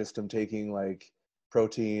 like I just am taking like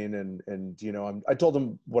protein and I told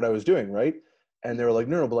them what I was doing. Right. And they were like,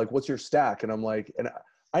 no, but like, what's your stack? And I'm like, and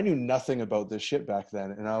I knew nothing about this shit back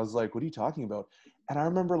then. And I was like, what are you talking about? And I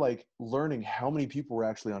remember like learning how many people were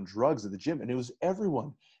actually on drugs at the gym, and it was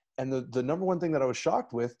everyone. And the number one thing that I was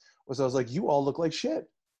shocked with was I was like, you all look like shit.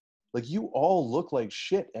 Like you all look like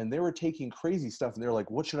shit. And they were taking crazy stuff. And they were like,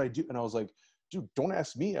 what should I do? And I was like, dude, don't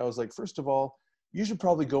ask me. I was like, first of all, you should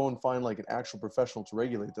probably go and find like an actual professional to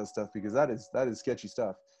regulate that stuff, because that is sketchy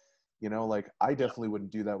stuff. Like I definitely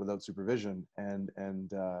wouldn't do that without supervision. And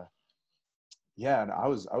I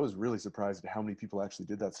was really surprised at how many people actually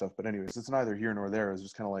did that stuff. But anyways, it's neither here nor there. It's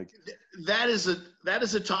just kind of like that is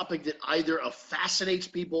a topic that either fascinates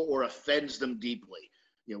people or offends them deeply.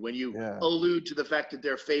 When you allude to the fact that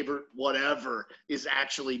their favorite whatever is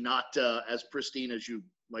actually not as pristine as you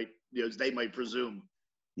might, as they might presume.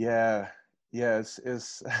 Yeah,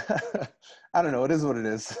 it's I don't know. It is what it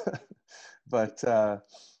is. But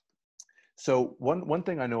so one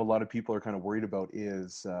thing I know a lot of people are kind of worried about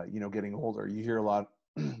is, getting older. You hear a lot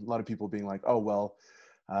of people being like, oh, well,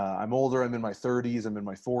 I'm older, I'm in my 30s, I'm in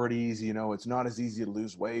my 40s, it's not as easy to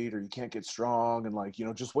lose weight, or you can't get strong, and like,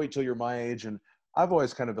 just wait till you're my age. And I've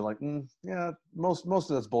always kind of been like, most of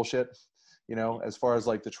that's bullshit, as far as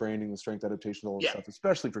like the training, the strength adaptation, all that stuff,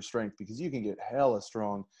 especially for strength, because you can get hella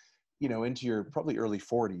strong, into your probably early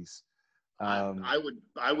 40s. I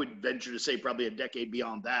would venture to say probably a decade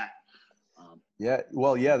beyond that.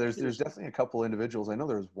 There's definitely a couple individuals. I know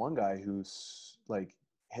there was one guy who's like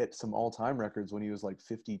hit some all-time records when he was like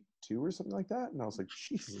 52 or something like that, and I was like,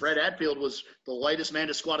 Jesus. Fred Hatfield was the lightest man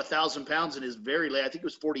to squat 1,000 pounds in his very late, I think it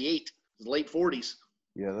was 48, his late 40s.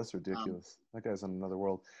 Yeah, that's ridiculous. That guy's on another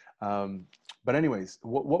world. But anyways,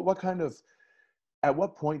 what kind of, at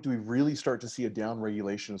what point do we really start to see a down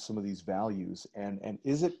regulation of some of these values, and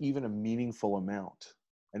is it even a meaningful amount?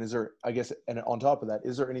 And is there, I guess, and on top of that,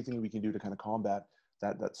 is there anything we can do to kind of combat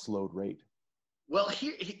that slowed rate? Well,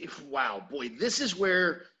 wow, boy, this is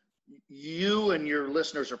where you and your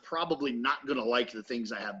listeners are probably not going to like the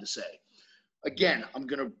things I have to say. Again, I'm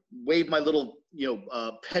going to wave my little,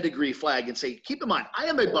 pedigree flag and say, keep in mind, I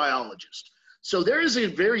am a biologist. So there is a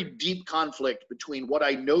very deep conflict between what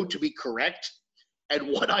I know to be correct and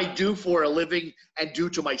what I do for a living and do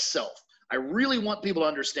to myself. I really want people to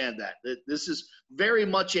understand that this is very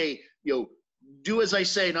much a, do as I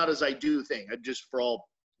say, not as I do thing. Just for all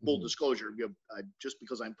full disclosure, just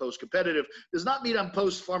because I'm post-competitive does not mean I'm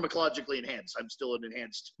post-pharmacologically enhanced. I'm still an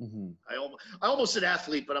enhanced. I almost said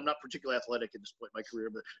athlete, but I'm not particularly athletic at this point in my career.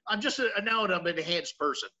 But I'm just now I'm an enhanced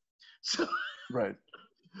person. So, right.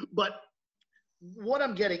 But what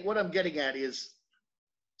I'm getting at is,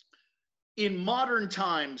 in modern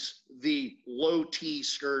times, the low T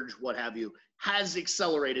scourge, what have you, has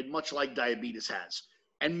accelerated, much like diabetes has,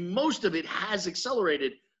 and most of it has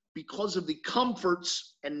accelerated because of the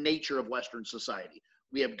comforts and nature of Western society.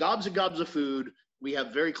 We have gobs and gobs of food. We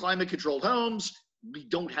have very climate-controlled homes. We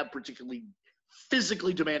don't have particularly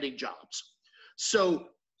physically demanding jobs. So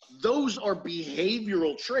those are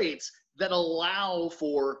behavioral traits that allow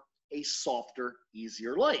for a softer,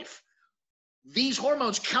 easier life. These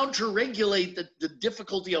hormones counter-regulate the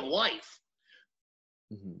difficulty of life,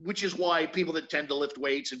 which is why people that tend to lift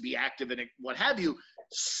weights and be active and what have you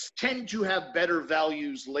tend to have better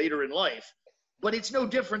values later in life. But it's no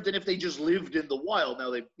different than if they just lived in the wild.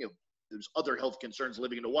 Now, there's other health concerns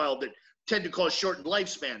living in the wild that tend to cause shortened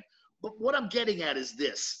lifespan. But what I'm getting at is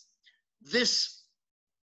this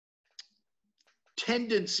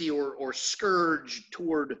tendency or scourge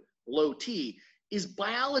toward low T is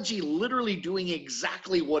biology literally doing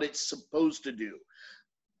exactly what it's supposed to do.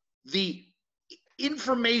 The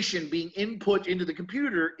information being input into the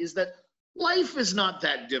computer is that life is not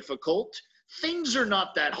that difficult. Things are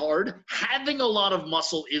not that hard. Having a lot of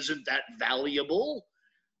muscle isn't that valuable.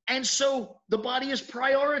 And so the body is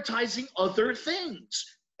prioritizing other things.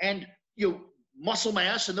 And muscle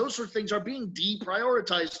mass and those sort of things are being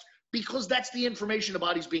deprioritized because that's the information the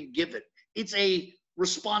body's being given. It's a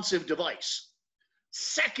responsive device.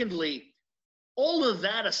 Secondly, all of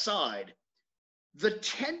that aside, the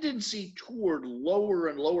tendency toward lower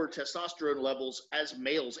and lower testosterone levels as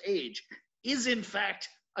males age is, in fact,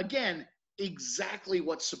 again, exactly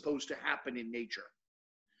what's supposed to happen in nature.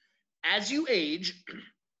 As you age,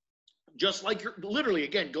 just like literally,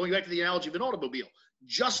 again, going back to the analogy of an automobile,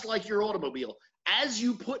 just like your automobile, as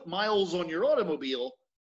you put miles on your automobile,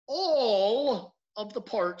 all of the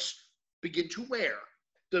parts begin to wear.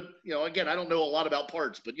 Again, I don't know a lot about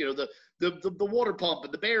parts, but the water pump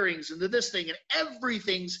and the bearings and this thing and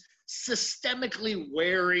everything's systemically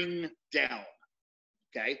wearing down.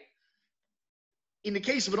 Okay. In the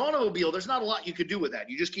case of an automobile, there's not a lot you could do with that.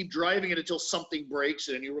 You just keep driving it until something breaks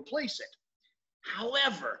and you replace it.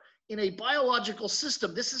 However, in a biological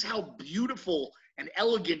system, this is how beautiful and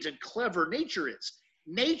elegant and clever nature is.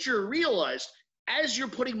 Nature realized as you're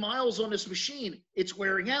putting miles on this machine, it's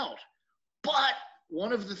wearing out. But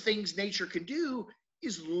one of the things nature can do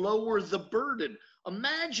is lower the burden.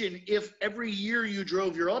 Imagine if every year you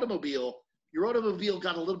drove your automobile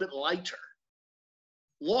got a little bit lighter,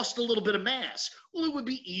 lost a little bit of mass. Well, it would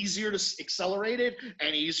be easier to accelerate it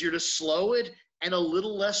and easier to slow it and a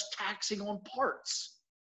little less taxing on parts.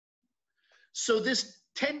 So this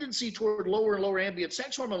tendency toward lower and lower ambient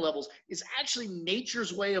sex hormone levels is actually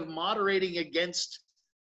nature's way of moderating against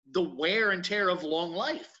the wear and tear of long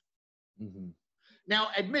life. Now,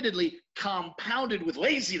 admittedly, compounded with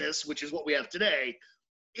laziness, which is what we have today,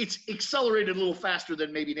 it's accelerated a little faster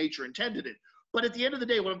than maybe nature intended it. But at the end of the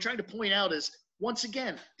day, what I'm trying to point out is, once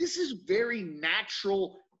again, this is very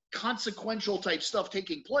natural, consequential type stuff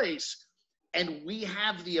taking place. And we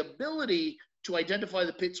have the ability to identify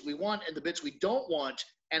the bits we want and the bits we don't want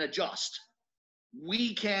and adjust.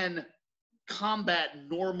 We can combat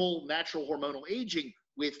normal natural hormonal aging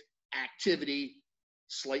with activity,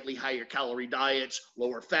 slightly higher calorie diets,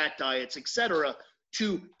 lower fat diets, etc.,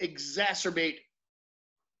 to exacerbate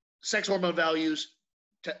sex hormone values,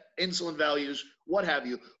 to insulin values, what have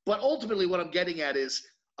you. But ultimately what I'm getting at is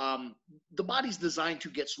the body's designed to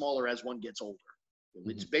get smaller as one gets older.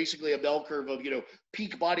 It's basically a bell curve of,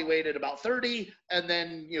 peak body weight at about 30 and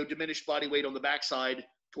then, diminished body weight on the backside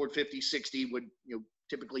toward 50, 60 when,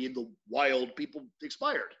 typically in the wild people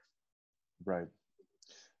expired. Right.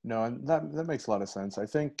 No, and that makes a lot of sense. I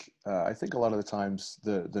think a lot of the times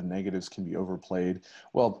the negatives can be overplayed.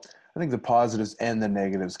 Well, I think the positives and the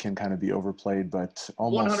negatives can kind of be overplayed, but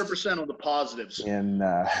almost 100% on the positives. in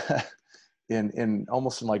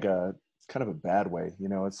almost in like a kind of a bad way. You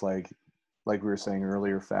know, it's like we were saying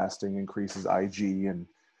earlier, fasting increases IG and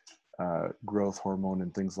growth hormone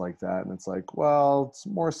and things like that. And it's like, well, it's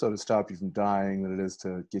more so to stop you from dying than it is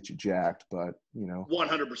to get you jacked. But, you know,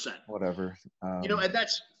 100%. whatever. You know, and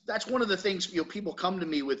that's one of the things, you know, people come to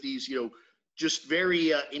me with these, you know, just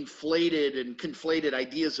very inflated and conflated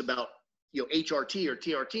ideas about, you know, HRT or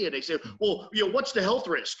TRT. And they say, well, you know, what's the health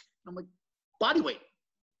risk? I'm like, body weight.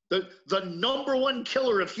 The number one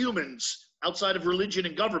killer of humans outside of religion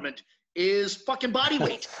and government is fucking body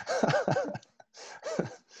weight.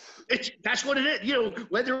 That's what it is. You know,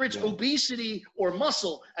 whether it's obesity or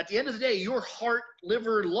muscle, at the end of the day, your heart,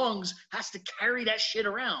 liver, lungs has to carry that shit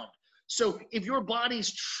around. So if your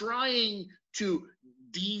body's trying to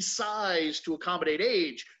de-size to accommodate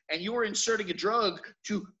age and you're inserting a drug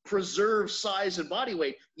to preserve size and body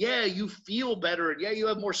weight, yeah, you feel better and yeah, you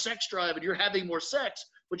have more sex drive and you're having more sex,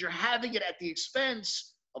 but you're having it at the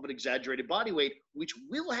expense of an exaggerated body weight, which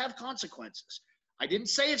will have consequences. I didn't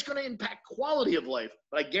say it's going to impact quality of life,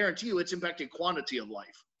 but I guarantee you it's impacting quantity of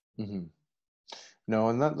life. Mm-hmm. No,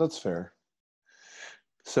 and that's fair.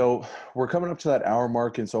 So we're coming up to that hour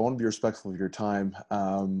mark, and so I want to be respectful of your time.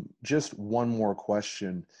 Just one more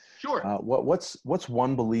question. Sure. What's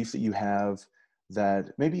one belief that you have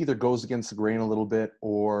that maybe either goes against the grain a little bit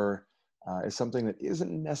or is something that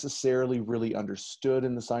isn't necessarily really understood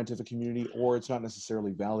in the scientific community, or it's not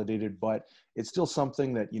necessarily validated, but it's still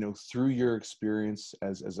something that, you know, through your experience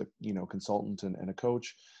as a, you know, consultant and a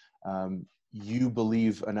coach, you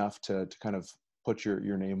believe enough to kind of put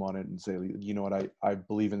your name on it and say, you know what, I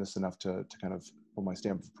believe in this enough to kind of put my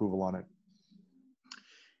stamp of approval on it.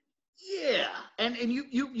 Yeah, and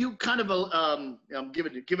you kind of I'm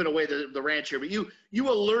giving away the ranch here, but you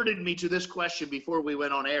alerted me to this question before we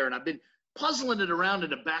went on air, and I've been puzzling it around in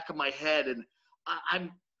the back of my head, and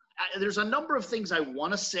there's a number of things I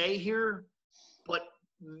want to say here, but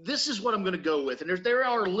this is what I'm going to go with, and there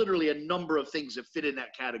are literally a number of things that fit in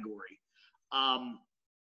that category.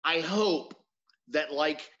 I hope that,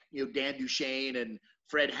 like, you know, Dan Duchesne and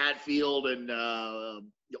Fred Hatfield and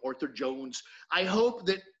Arthur Jones, I hope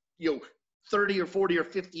that, you know, 30 or 40 or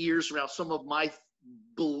 50 years from now, some of my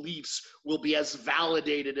beliefs will be as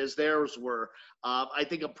validated as theirs were. I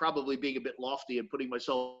think I'm probably being a bit lofty and putting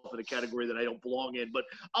myself in a category that I don't belong in, but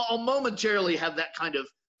I'll momentarily have that kind of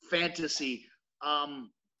fantasy.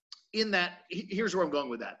 In that, here's where I'm going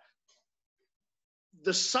with that.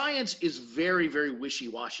 The science is very, very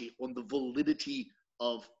wishy-washy on the validity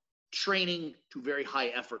of training to very high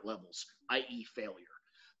effort levels, i.e. failure.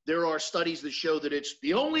 There are studies that show that it's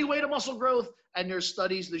the only way to muscle growth, and there's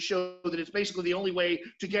studies that show that it's basically the only way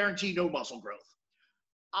to guarantee no muscle growth.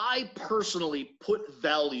 I personally put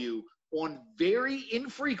value on very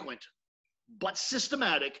infrequent but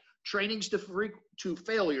systematic trainings to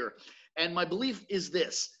failure, and my belief is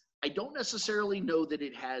this. I don't necessarily know that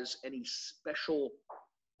it has any special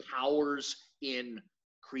powers in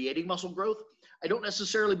creating muscle growth. I don't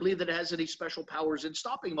necessarily believe that it has any special powers in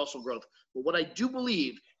stopping muscle growth. But what I do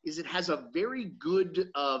believe is it has a very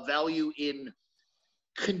good value in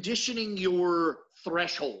conditioning your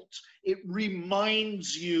thresholds. It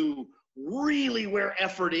reminds you really where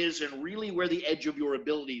effort is and really where the edge of your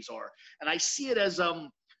abilities are. And I see it as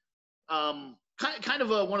kind of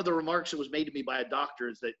one of the remarks that was made to me by a doctor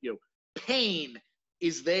is that, you know, pain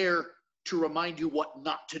is there to remind you what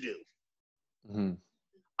not to do. Mm-hmm.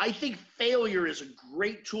 I think failure is a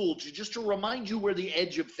great tool to remind you where the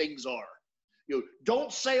edge of things are. You know,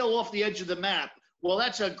 don't sail off the edge of the map. Well,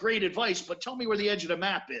 that's a great advice, but tell me where the edge of the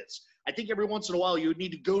map is. I think every once in a while you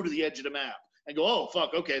need to go to the edge of the map and go, oh,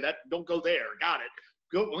 fuck, okay, don't go there. Got it.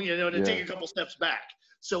 Go, you know, and take a couple steps back.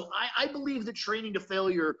 So I believe that training to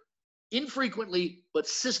failure infrequently but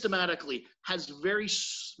systematically has very,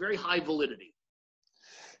 very high validity.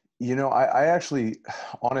 You know, I actually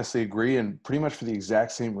honestly agree, and pretty much for the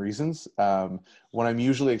exact same reasons. When I'm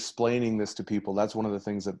usually explaining this to people, that's one of the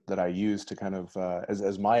things that I use to kind of,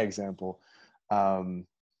 as my example.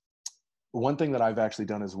 One thing that I've actually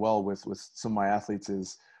done as well with some of my athletes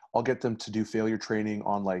is I'll get them to do failure training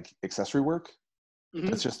on like accessory work.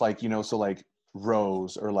 Mm-hmm. It's just like, you know, so like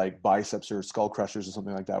rows or like biceps or skull crushers or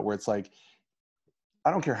something like that, where it's like, I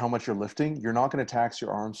don't care how much you're lifting, you're not going to tax your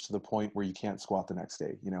arms to the point where you can't squat the next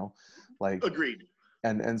day, you know, like, agreed.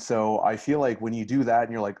 And so I feel like when you do that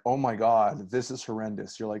and you're like, oh my God, this is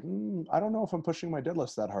horrendous. You're like, I don't know if I'm pushing my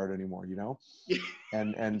deadlifts that hard anymore, you know?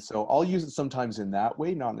 and so I'll use it sometimes in that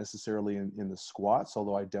way, not necessarily in the squats,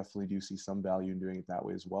 although I definitely do see some value in doing it that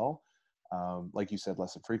way as well. Like you said,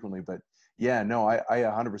 less frequently, but yeah, no, I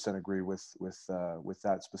 100% agree with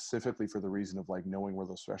that, specifically for the reason of like knowing where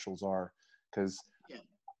those thresholds are. Because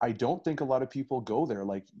I don't think a lot of people go there.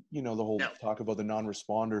 Like, the whole No. talk about the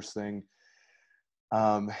non-responders thing.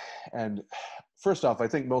 And first off, I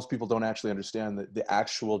think most people don't actually understand the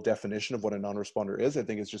actual definition of what a non-responder is. I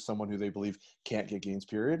think it's just someone who they believe can't get gains,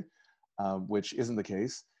 period, which isn't the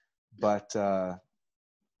case. But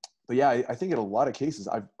yeah, I think in a lot of cases,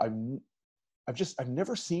 I've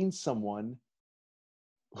never seen someone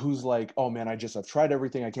who's like, oh man, I've tried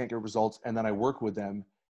everything, I can't get results, and then I work with them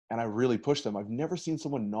and I really push them. I've never seen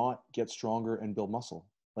someone not get stronger and build muscle.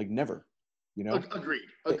 Like, never. Agreed.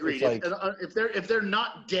 Like, if they're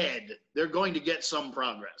not dead, they're going to get some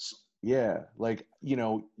progress. Yeah, like,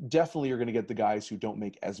 definitely you're going to get the guys who don't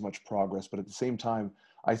make as much progress, but at the same time,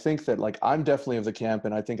 I think that, like, I'm definitely of the camp,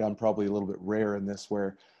 and I think I'm probably a little bit rare in this,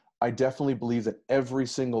 where I definitely believe that every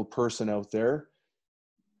single person out there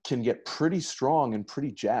can get pretty strong and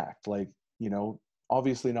pretty jacked. Like,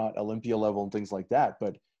 obviously not Olympia level and things like that,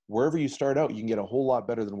 but wherever you start out, you can get a whole lot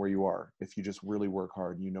better than where you are if you just really work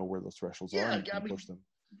hard and where those thresholds are and push them.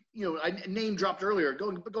 I name dropped earlier,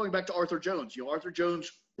 going back to Arthur Jones. Arthur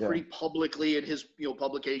Jones pretty publicly in his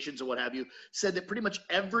publications and what have you said that pretty much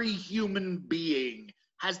every human being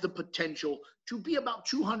has the potential to be about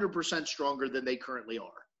 200% stronger than they currently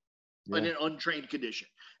are in an untrained condition,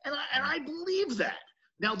 and I believe that.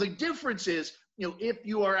 Now the difference is, if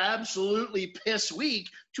you are absolutely piss weak,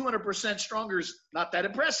 200% stronger is not that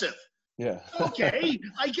impressive. Yeah. Okay,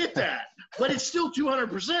 I get that, but it's still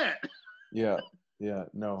 200%. Yeah.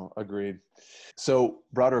 No, agreed. So,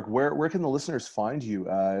 Broderick, where can the listeners find you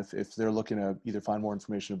if they're looking to either find more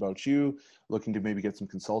information about you, looking to maybe get some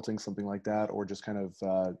consulting, something like that, or just kind of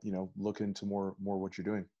look into more what you're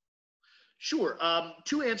doing? Sure.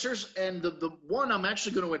 Two answers. And the one I'm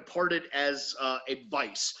actually going to impart it as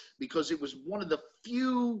advice, because it was one of the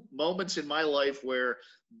few moments in my life where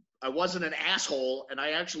I wasn't an asshole and I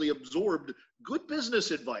actually absorbed good business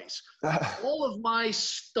advice. All of my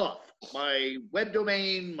stuff, my web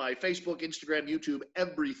domain, my Facebook, Instagram, YouTube,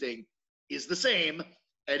 everything is the same.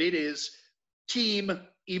 And it is Team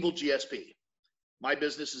Evil GSP. My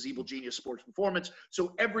business is Evil Genius Sports Performance.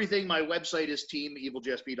 So everything, my website is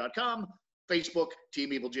teamevilgsp.com. Facebook,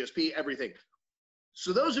 Team Evil GSP, everything.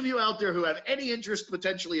 So those of you out there who have any interest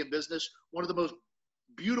potentially in business, one of the most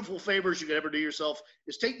beautiful favors you could ever do yourself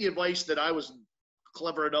is take the advice that I was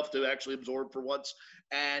clever enough to actually absorb for once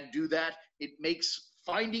and do that. It makes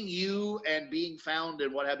finding you and being found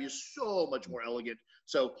and what have you so much more elegant.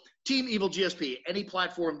 So Team Evil GSP, any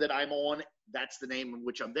platform that I'm on, that's the name in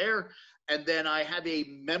which I'm there. And then I have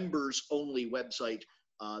a members only website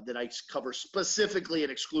that I cover specifically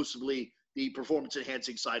and exclusively the performance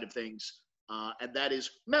enhancing side of things. And that is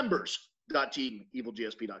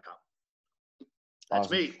members.teamevilgsp.com. That's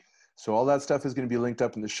Awesome. me. So all that stuff is going to be linked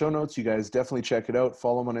up in the show notes. You guys definitely check it out.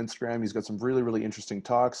 Follow him on Instagram. He's got some really, really interesting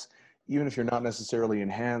talks. Even if you're not necessarily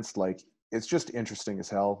enhanced, like, it's just interesting as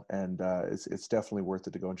hell. And it's definitely worth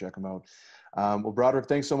it to go and check him out. Well, Broderick,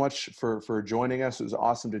 thanks so much for joining us. It was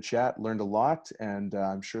awesome to chat, learned a lot, and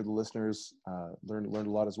I'm sure the listeners learned a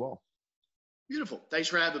lot as well. Beautiful. Thanks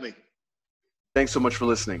for having me. Thanks so much for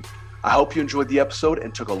listening. I hope you enjoyed the episode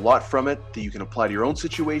and took a lot from it that you can apply to your own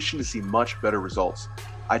situation to see much better results.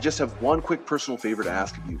 I just have one quick personal favor to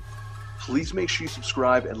ask of you. Please make sure you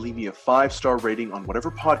subscribe and leave me a 5-star rating on whatever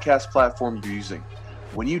podcast platform you're using.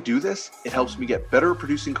 When you do this, it helps me get better at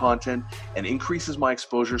producing content and increases my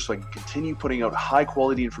exposure so I can continue putting out high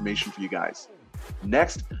quality information for you guys.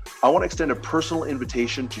 Next, I want to extend a personal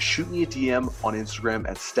invitation to shoot me a DM on Instagram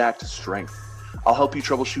at Stacked Strength. I'll help you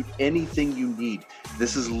troubleshoot anything you need.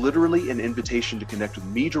 This is literally an invitation to connect with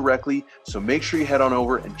me directly, so make sure you head on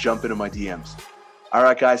over and jump into my DMs. All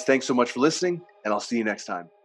right, guys, thanks so much for listening, and I'll see you next time.